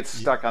 Or gets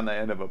stuck on the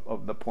end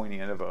of the pointy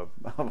end of a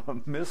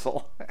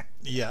missile.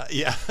 Yeah.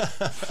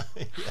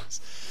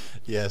 Yes.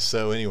 Yeah.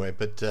 So anyway,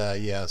 but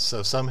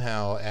so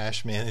somehow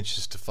Ash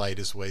manages to fight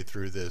his way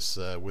through this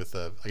with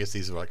I guess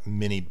these are like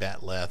mini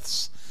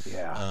batleths.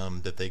 Yeah.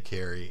 That they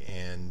carry,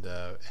 and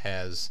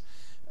has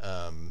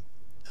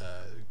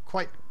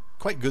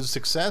quite good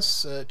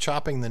success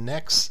chopping the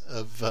necks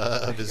of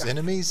his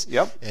enemies.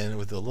 Yep. And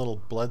with a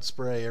little blood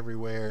spray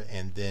everywhere,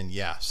 and then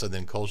so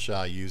then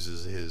Kolsha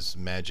uses his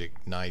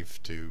magic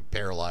knife to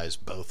paralyze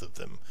both of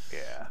them.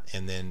 Yeah.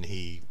 And then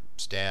he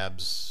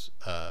stabs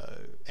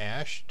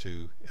Ash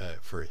to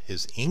for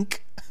his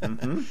ink,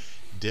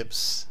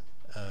 dips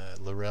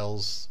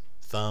L'Orel's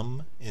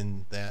thumb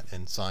in that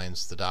and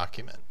signs the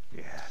document.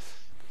 Yes.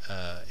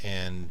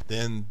 And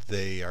then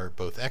they are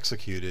both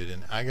executed,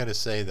 and I got to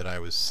say that I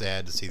was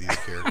sad to see these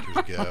characters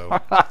go.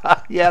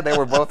 Yeah, they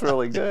were both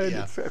really good.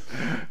 Yeah.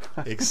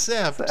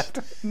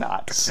 Except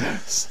not.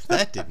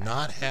 That did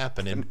not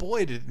happen, and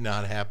boy, did it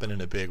not happen in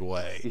a big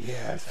way.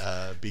 Yes.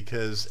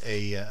 Because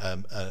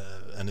an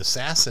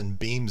assassin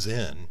beams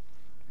in,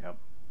 Yep.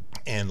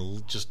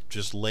 and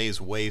just lays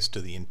waste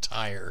to the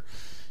entire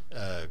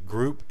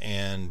group,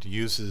 and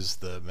uses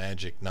the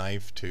magic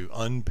knife to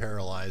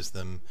unparalyze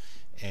them.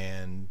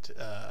 And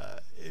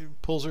it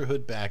pulls her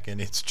hood back,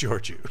 and it's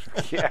Georgiou.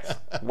 Yes.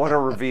 What a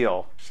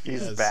reveal.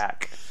 She's Yes.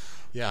 back.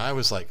 Yeah, I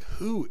was like,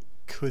 who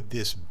could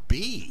this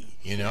be?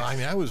 You know, I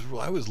mean, I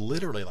was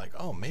literally like,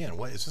 oh man,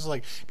 what is this,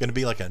 like going to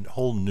be like a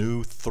whole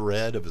new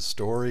thread of a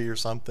story or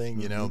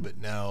something? You know,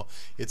 but no,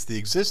 it's the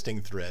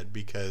existing thread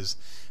because,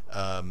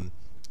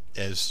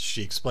 as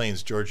she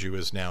explains, Georgiou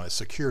is now a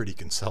security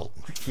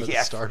consultant for the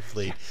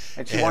Starfleet,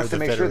 and she wants to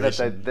make sure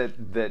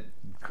Federation. that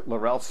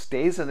L'Orel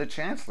stays in the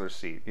chancellor's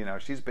seat. You know,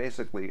 she's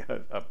basically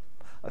a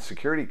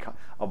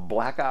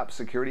black ops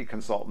security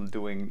consultant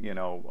doing,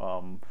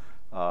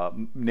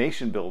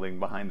 nation building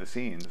behind the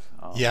scenes.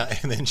 Yeah,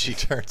 and then she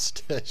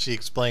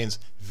explains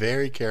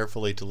very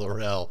carefully to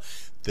L'Orel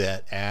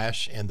that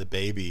Ash and the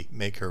baby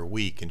make her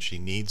weak, and she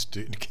needs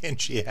to.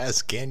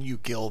 Can you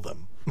kill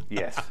them?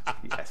 Yes.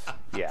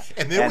 Yeah.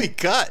 And then we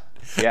cut.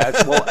 Yeah,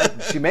 well,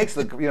 she makes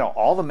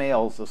all the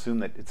males assume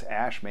that it's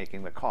Ash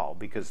making the call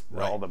because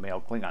all the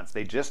male Klingons,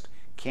 they just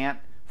can't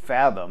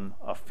fathom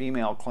a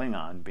female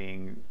Klingon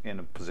being in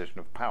a position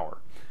of power.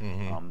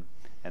 And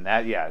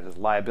that, is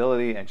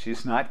liability, and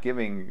she's not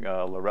giving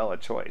L'Orel a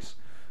choice.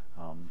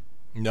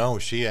 No,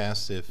 she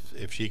asks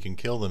if she can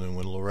kill them, and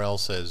when L'Orel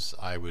says,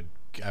 I would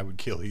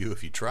kill you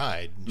if you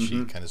tried, and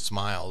she kind of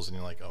smiles, and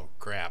you're like, oh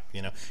crap,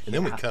 and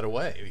then we cut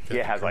away. We cut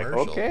Yeah, to like,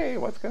 commercial. okay,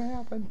 what's going to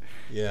happen?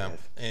 Yeah, Yes.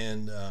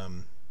 and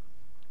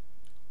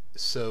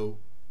so,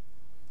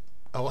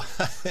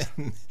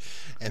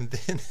 and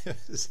then it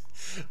was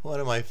one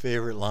of my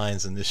favorite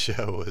lines in the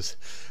show was,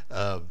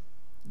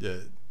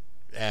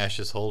 Ash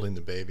is holding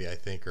the baby, I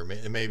think, or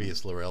maybe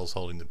it's L'Orel's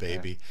holding the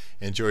baby,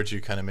 and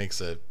Georgiou kind of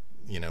makes a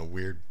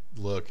weird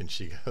look, and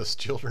she goes,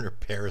 children are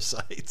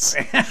parasites.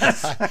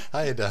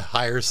 I had to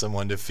hire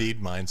someone to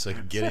feed mine so I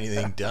could get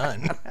anything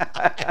done.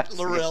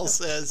 L'Orel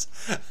says,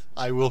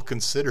 I will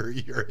consider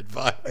your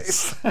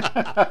advice.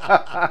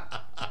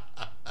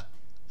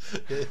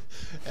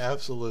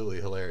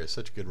 Absolutely hilarious.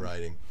 Such good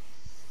writing.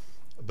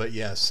 But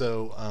yeah,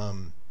 so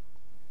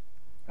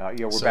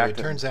it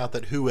turns out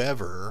that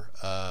whoever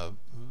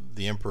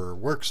the Emperor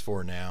works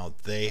for now,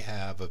 they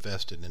have a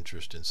vested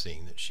interest in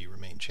seeing that she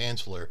remain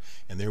Chancellor,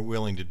 and they're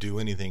willing to do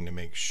anything to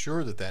make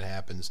sure that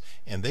happens,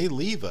 and they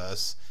leave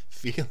us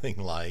feeling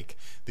like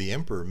the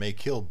Emperor may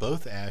kill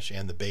both Ash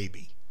and the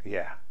baby.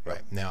 Yeah.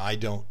 Right. Now, I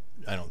don't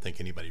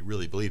think anybody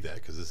really believed that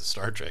because it's a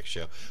Star Trek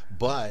show,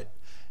 but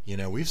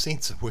we've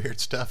seen some weird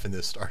stuff in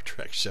this Star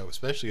Trek show,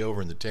 especially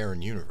over in the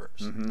Terran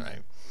universe, right?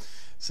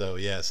 So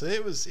so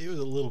it was a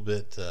little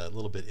bit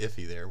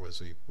iffy there.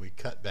 Was we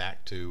cut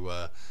back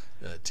to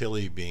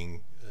Tilly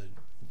being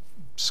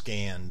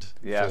scanned.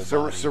 Yeah,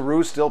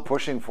 Saru's still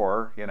pushing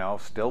for her.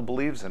 Still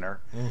believes in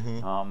her.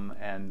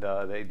 And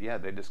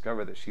they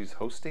discover that she's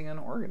hosting an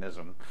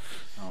organism.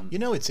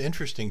 It's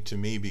interesting to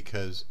me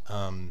because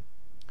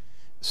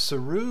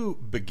Saru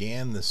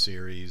began the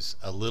series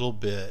a little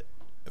bit,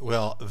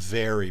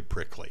 very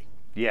prickly.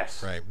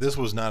 Yes. Right. This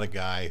was not a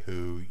guy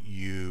who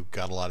you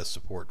got a lot of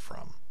support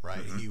from.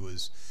 Right. He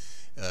was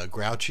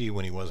grouchy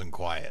when he wasn't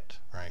quiet.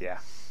 Right. Yeah.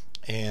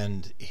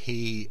 And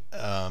he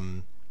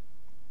had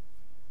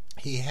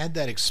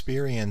that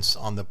experience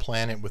on the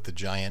planet with the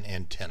giant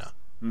antenna.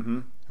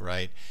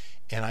 Right.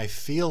 And I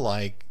feel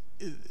like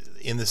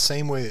in the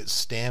same way that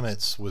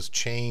Stamets was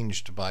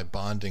changed by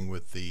bonding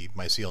with the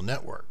mycelial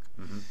network,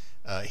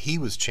 he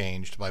was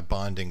changed by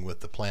bonding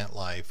with the plant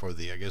life, or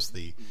the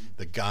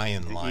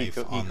Gaian life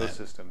on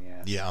ecosystem.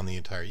 On the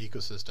entire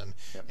ecosystem.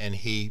 Yep. And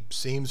he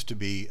seems to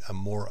be a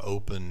more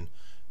open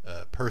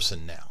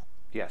person now.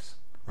 Yes.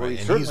 Well, Right.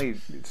 he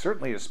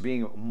certainly is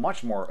being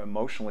much more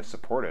emotionally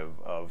supportive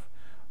of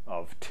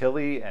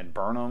Tilly and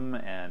Burnham,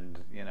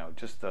 and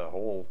just the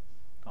whole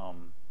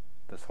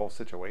this whole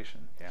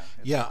situation.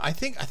 Yeah. I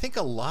think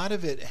a lot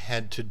of it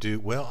had to do.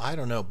 Well, I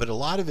don't know, but a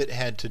lot of it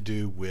had to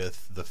do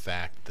with the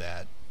fact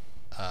that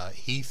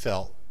he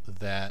felt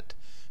that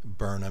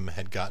Burnham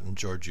had gotten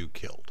Georgiou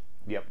killed.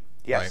 Yep.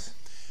 Yes.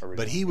 Right?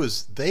 But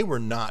they were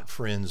not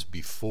friends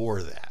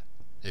before that.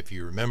 If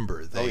you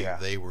remember,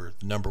 they were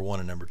number 1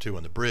 and number 2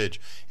 on the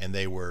bridge, and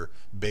they were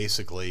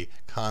basically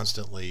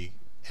constantly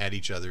at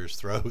each other's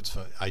throats,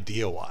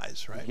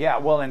 idea-wise, right? Yeah,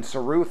 well, and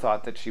Saru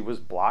thought that she was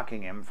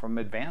blocking him from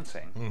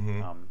advancing.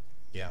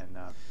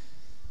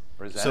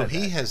 So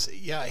he has,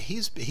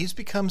 he's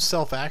become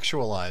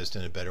self-actualized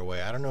in a better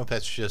way. I don't know if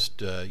that's just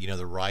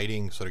the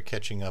writing sort of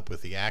catching up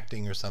with the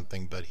acting or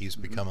something, but he's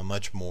become a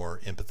much more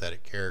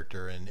empathetic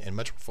character and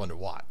much more fun to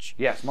watch.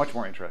 Yes, much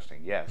more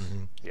interesting. Yes,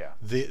 yeah.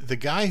 The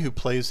guy who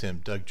plays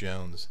him, Doug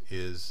Jones,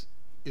 is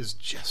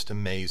just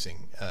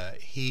amazing.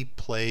 He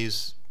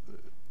plays.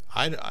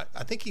 I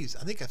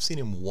think I've seen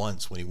him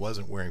once when he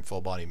wasn't wearing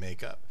full body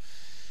makeup,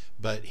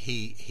 but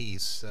he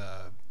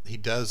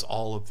does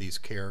all of these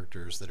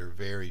characters that are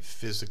very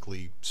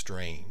physically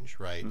strange,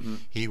 right?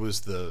 He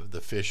was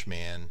the fish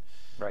man,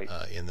 right,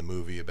 in the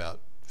movie about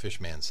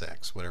fish man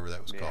sex, whatever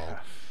that was called,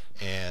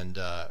 and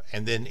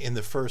then in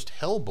the first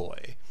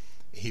Hellboy,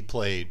 he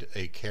played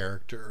a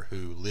character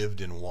who lived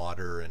in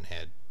water and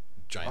had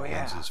giant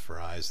lenses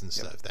for eyes and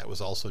stuff. That was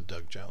also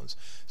Doug Jones.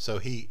 So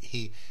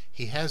he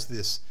has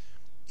this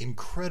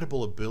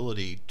incredible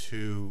ability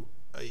to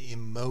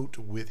emote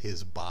with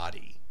his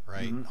body.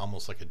 Right,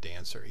 almost like a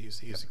dancer.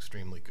 He's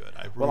extremely good.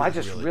 I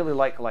just really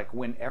like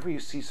whenever you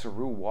see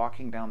Saru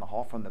walking down the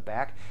hall from the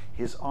back,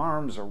 his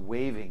arms are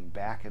waving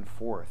back and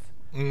forth.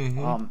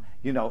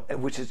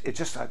 Which is it's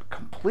just a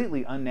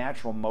completely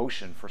unnatural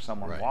motion for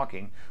someone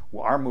walking.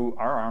 Well,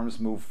 our arms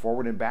move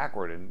forward and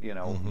backward, and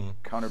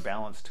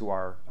counterbalance to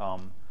our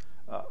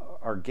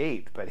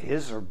gait. But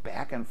his are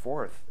back and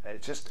forth.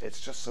 It's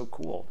just so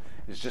cool.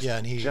 It's just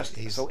and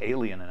he's so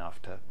alien enough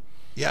to.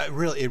 Yeah, it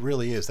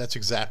really is. That's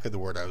exactly the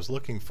word I was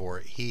looking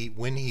for.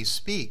 When he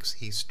speaks,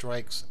 he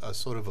strikes a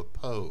sort of a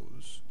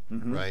pose,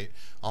 right?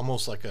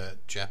 Almost like a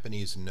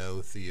Japanese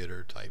no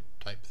theater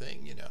type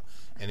thing,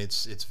 And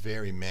it's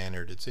very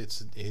mannered.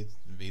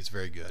 He's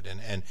very good,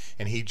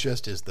 and he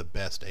just is the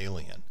best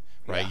alien,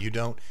 right?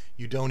 Yeah.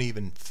 You don't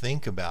even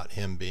think about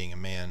him being a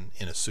man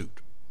in a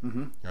suit,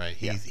 right?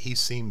 He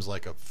seems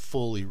like a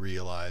fully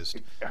realized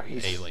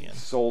alien.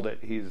 Sold it.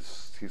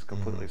 He's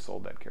completely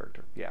sold that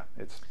character. Yeah,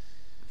 it's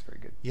very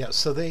good. Yeah,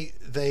 so they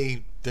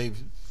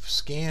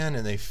scan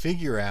and they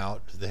figure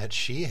out that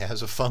she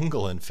has a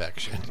fungal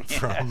infection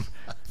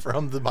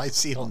from the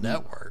mycelial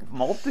network.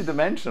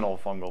 Multidimensional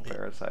fungal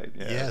parasite.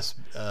 Yeah. Yes,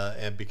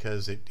 and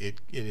because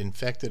it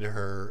infected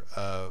her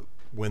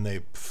when they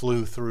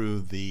flew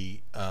through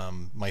the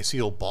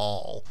mycelial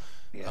ball.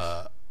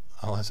 Yes.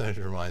 That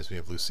reminds me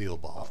of Lucille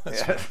Ball.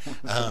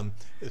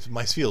 It's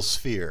mycelial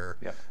sphere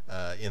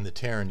in the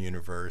Terran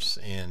universe,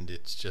 and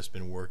it's just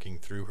been working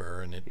through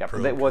her, and it probed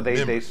her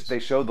memories. They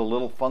showed the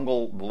little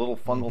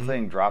fungal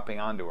thing dropping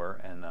onto her,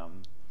 and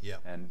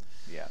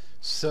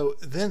So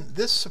then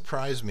this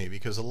surprised me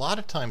because a lot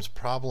of times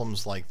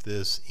problems like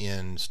this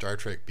in Star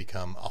Trek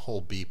become a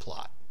whole B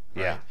plot.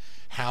 Right? Yeah.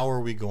 How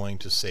are we going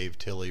to save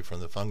Tilly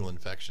from the fungal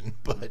infection?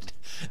 But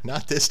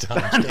not this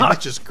time. Stamets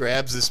just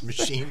grabs this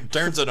machine,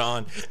 turns it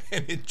on,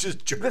 and it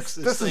just jerks this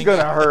thing. This is going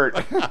to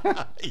hurt.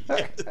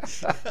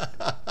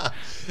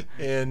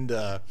 And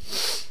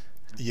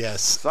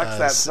yes. Sucks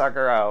that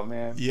sucker out,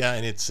 man. Yeah,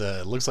 and it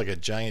looks like a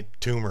giant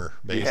tumor,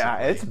 basically. Yeah,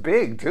 it's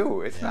big,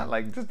 too. It's not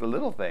like just a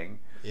little thing.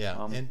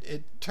 Yeah, and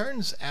it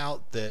turns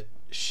out that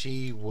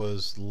she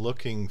was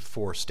looking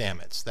for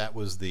Stamets. That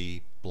was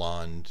the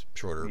blonde,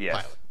 shorter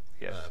pilot.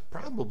 Yes.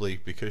 Probably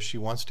because she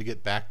wants to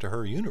get back to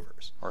her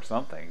universe. Or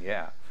something,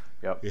 yeah.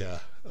 Yep. Yeah.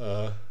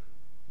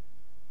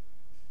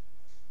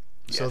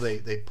 So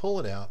they pull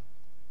it out,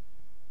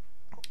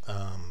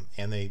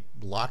 and they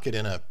lock it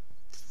in a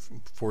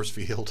force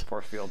field.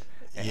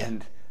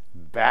 And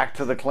back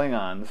to the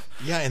Klingons.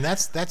 Yeah, and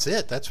that's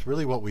it. That's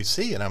really what we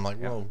see. And I'm like,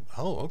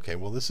 okay.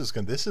 Well, this is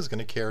going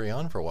to carry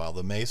on for a while.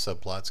 The May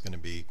subplot's going to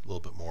be a little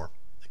bit more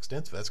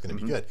extensive. That's going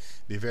to be good.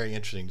 Be very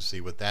interesting to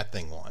see what that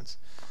thing wants.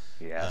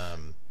 Yeah.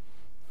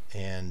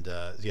 And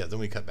then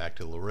we cut back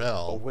to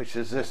L'Rell.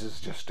 This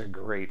is just a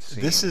great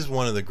scene. This is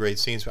one of the great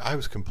scenes. I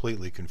was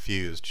completely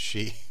confused.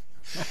 She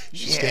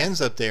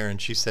stands up there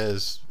and she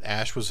says,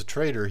 Ash was a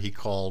traitor. He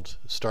called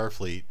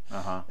Starfleet,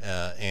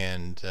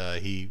 and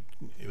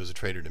it was a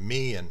traitor to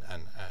me, and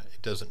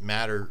it doesn't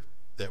matter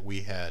that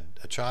we had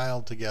a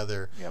child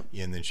together. Yep.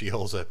 And then she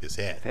holds up his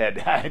head.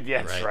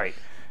 Yes, right.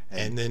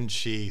 And then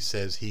she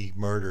says he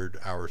murdered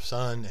our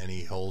son, and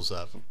he holds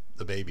up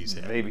the baby's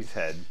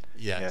head.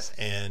 Yes.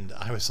 And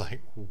I was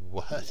like,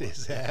 what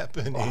is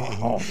happening?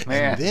 Oh,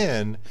 man. And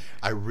then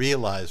I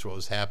realized what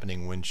was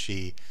happening when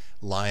she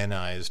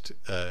lionized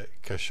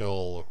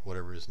Kashol, or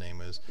whatever his name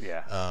is,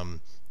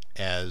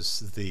 as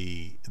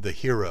the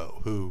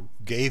hero who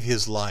gave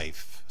his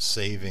life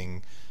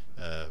saving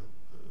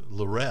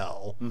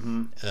L'Rell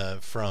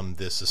from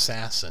this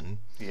assassin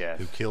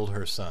who killed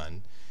her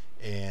son.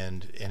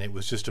 And it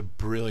was just a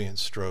brilliant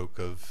stroke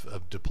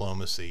of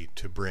diplomacy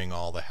to bring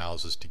all the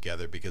houses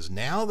together, because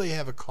now they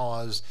have a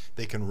cause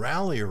they can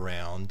rally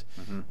around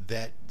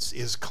that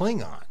is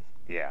Klingon.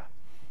 Yeah.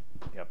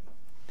 Yep.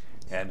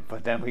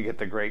 But then we get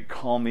the great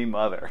 "Call Me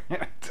Mother."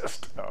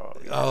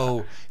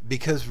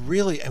 Because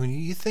really, I mean,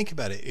 you think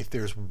about it. If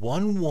there's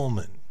one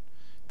woman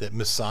that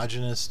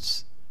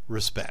misogynists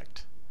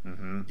respect,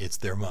 it's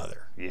their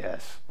mother.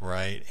 Yes.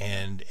 Right?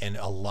 And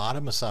a lot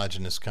of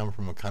misogynists come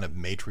from a kind of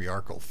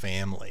matriarchal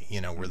family,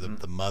 where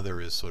the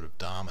mother is sort of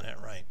dominant,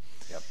 right?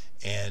 Yep.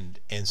 and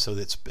so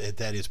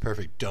that is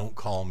perfect. Don't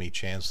call me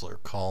Chancellor,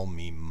 call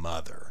me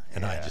Mother.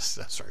 And I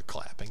started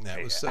clapping.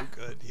 That was so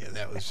good. Yeah,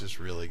 that was just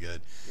really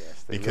good.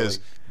 Yes, because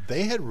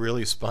they had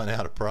really spun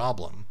out a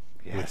problem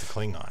with the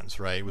Klingons,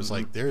 right? It was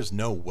like, there's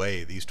no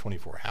way these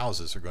 24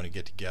 houses are going to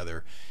get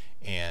together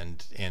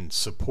and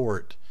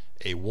support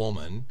a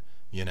woman,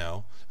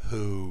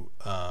 who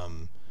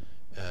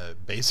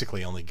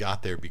basically only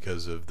got there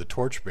because of the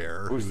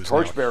torchbearer, whose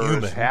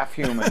torchbearer is half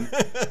human,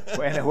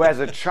 and who has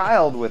a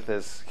child with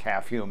this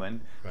half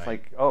human. It's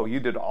like, oh, you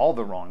did all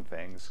the wrong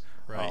things.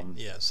 Right.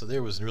 So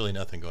there was really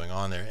nothing going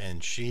on there,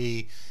 and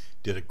she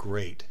did a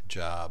great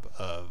job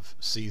of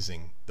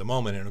seizing the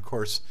moment. And of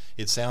course,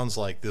 it sounds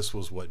like this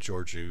was what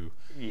Georgiou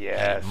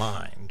had in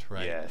mind,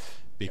 right? Yes.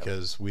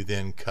 Because we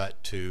then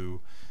cut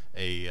to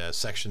a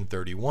Section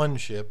 31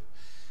 ship.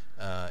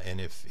 And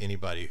if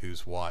anybody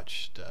who's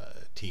watched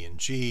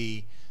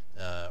TNG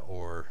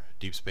or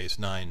Deep Space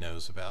Nine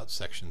knows about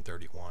Section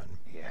 31,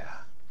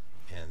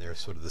 and they're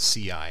sort of the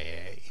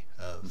CIA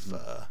of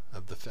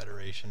the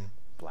Federation,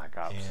 Black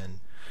Ops, and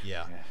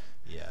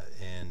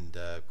and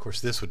of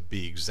course this would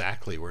be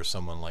exactly where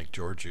someone like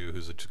Georgiou,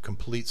 who's a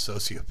complete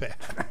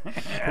sociopath,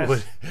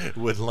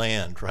 would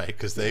land, right?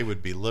 Because they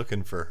would be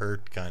looking for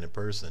her kind of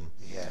person.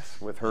 Yes,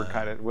 with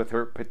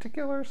her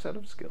particular set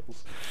of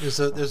skills.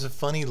 There's a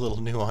funny little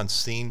nuanced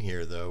scene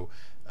here, though,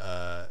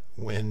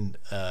 when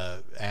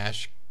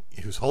Ash,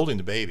 who's holding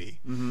the baby,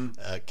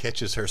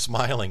 catches her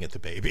smiling at the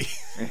baby.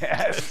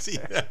 Yes.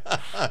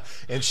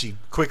 And she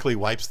quickly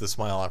wipes the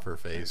smile off her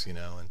face,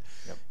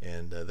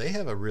 and they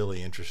have a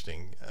really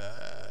interesting,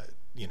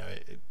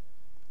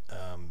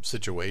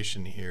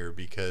 situation here,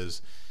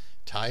 because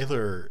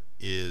Tyler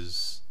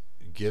is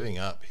giving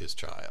up his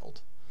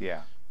child.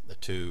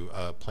 To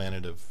a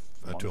planet of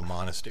to a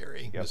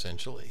monastery,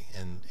 essentially,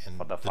 and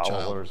the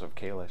followers of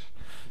Kalish.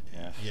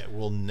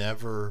 Will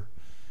never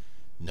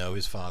know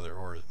his father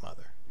or his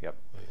mother.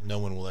 No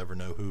one will ever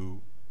know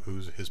who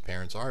his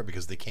parents are,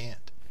 because they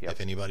can't. If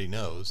anybody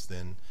knows,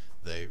 then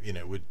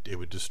it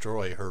would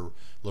destroy her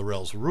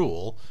L'Rell's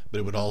rule, but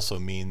it would also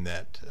mean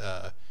that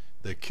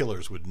the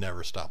killers would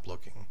never stop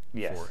looking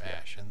for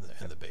Ash and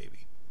the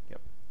baby.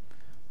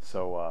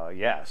 So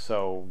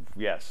so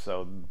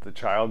the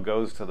child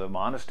goes to the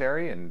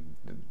monastery,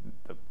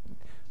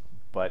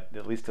 but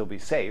at least he'll be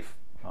safe,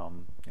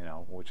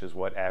 which is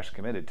what Ash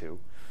committed to.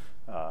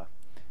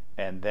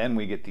 And then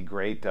we get the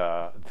great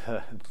Georgiou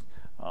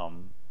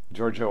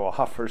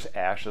offers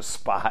Ash a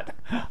spot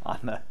on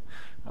the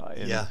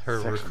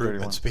her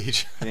recruitment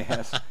speech.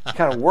 Yes,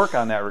 kind of work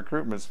on that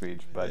recruitment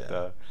speech,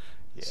 but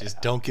just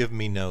don't give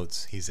me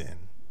notes. He's in.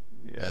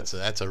 Yes.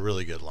 That's a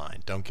really good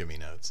line. Don't give me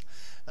notes.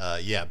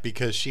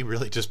 Because she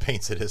really just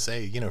paints it as,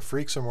 hey,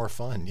 freaks are more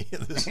fun. You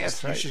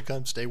should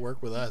come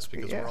work with us,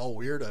 because we're all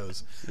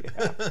weirdos.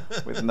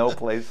 With no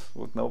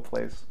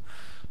place.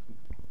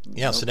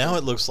 So now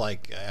it looks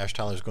like Ash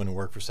Tyler's going to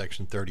work for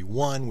Section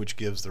 31, which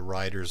gives the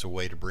writers a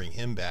way to bring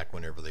him back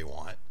whenever they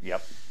want.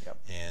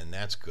 And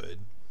that's good.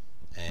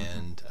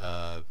 And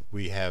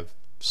we have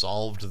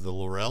solved the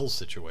L'Rell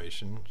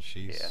situation.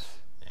 She's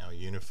now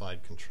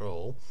unified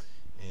control.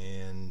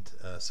 And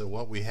so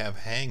what we have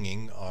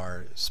hanging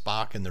are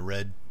Spock and the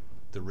red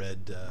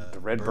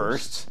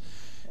bursts.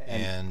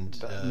 And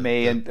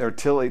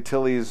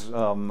Tilly's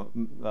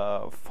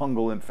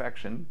fungal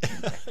infection.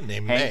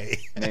 Named May.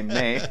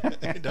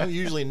 I don't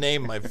usually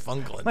name my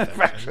fungal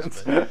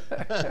infections.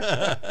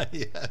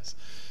 Yes.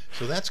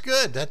 So that's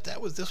good.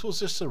 This was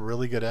just a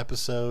really good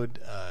episode.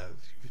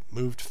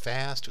 Moved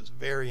fast. It was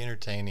very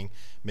entertaining.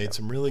 Made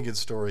some really good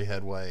story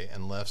headway,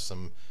 and left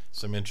some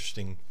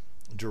interesting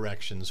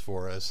directions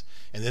for us.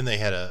 And then they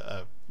had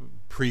a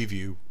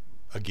preview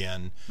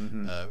again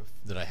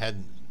that I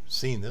hadn't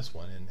seen this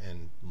one,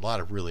 and a lot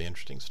of really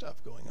interesting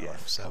stuff going on.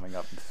 So coming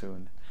up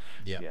soon.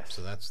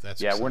 So that's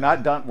exciting. We're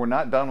not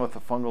done with the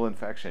fungal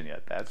infection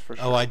yet, that's for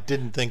sure. Oh, I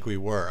didn't think we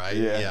were.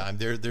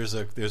 There's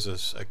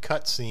a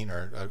cut scene,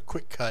 or a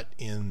quick cut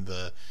in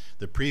the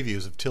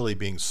previews of Tilly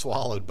being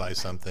swallowed by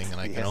something, and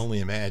I can only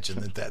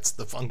imagine that's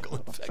the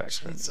fungal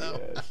infection.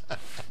 So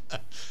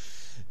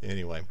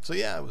anyway, so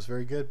it was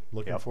very good.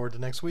 Looking forward to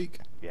next week.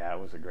 It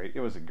was a great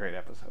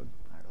episode.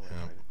 I really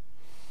enjoyed it.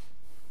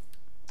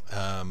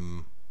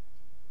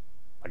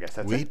 I guess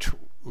that's it.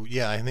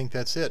 I think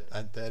that's it.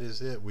 That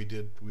is it. We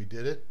did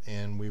it,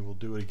 and we will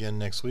do it again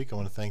next week. I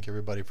want to thank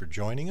everybody for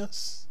joining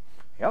us.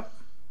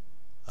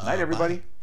 Night, everybody. Bye.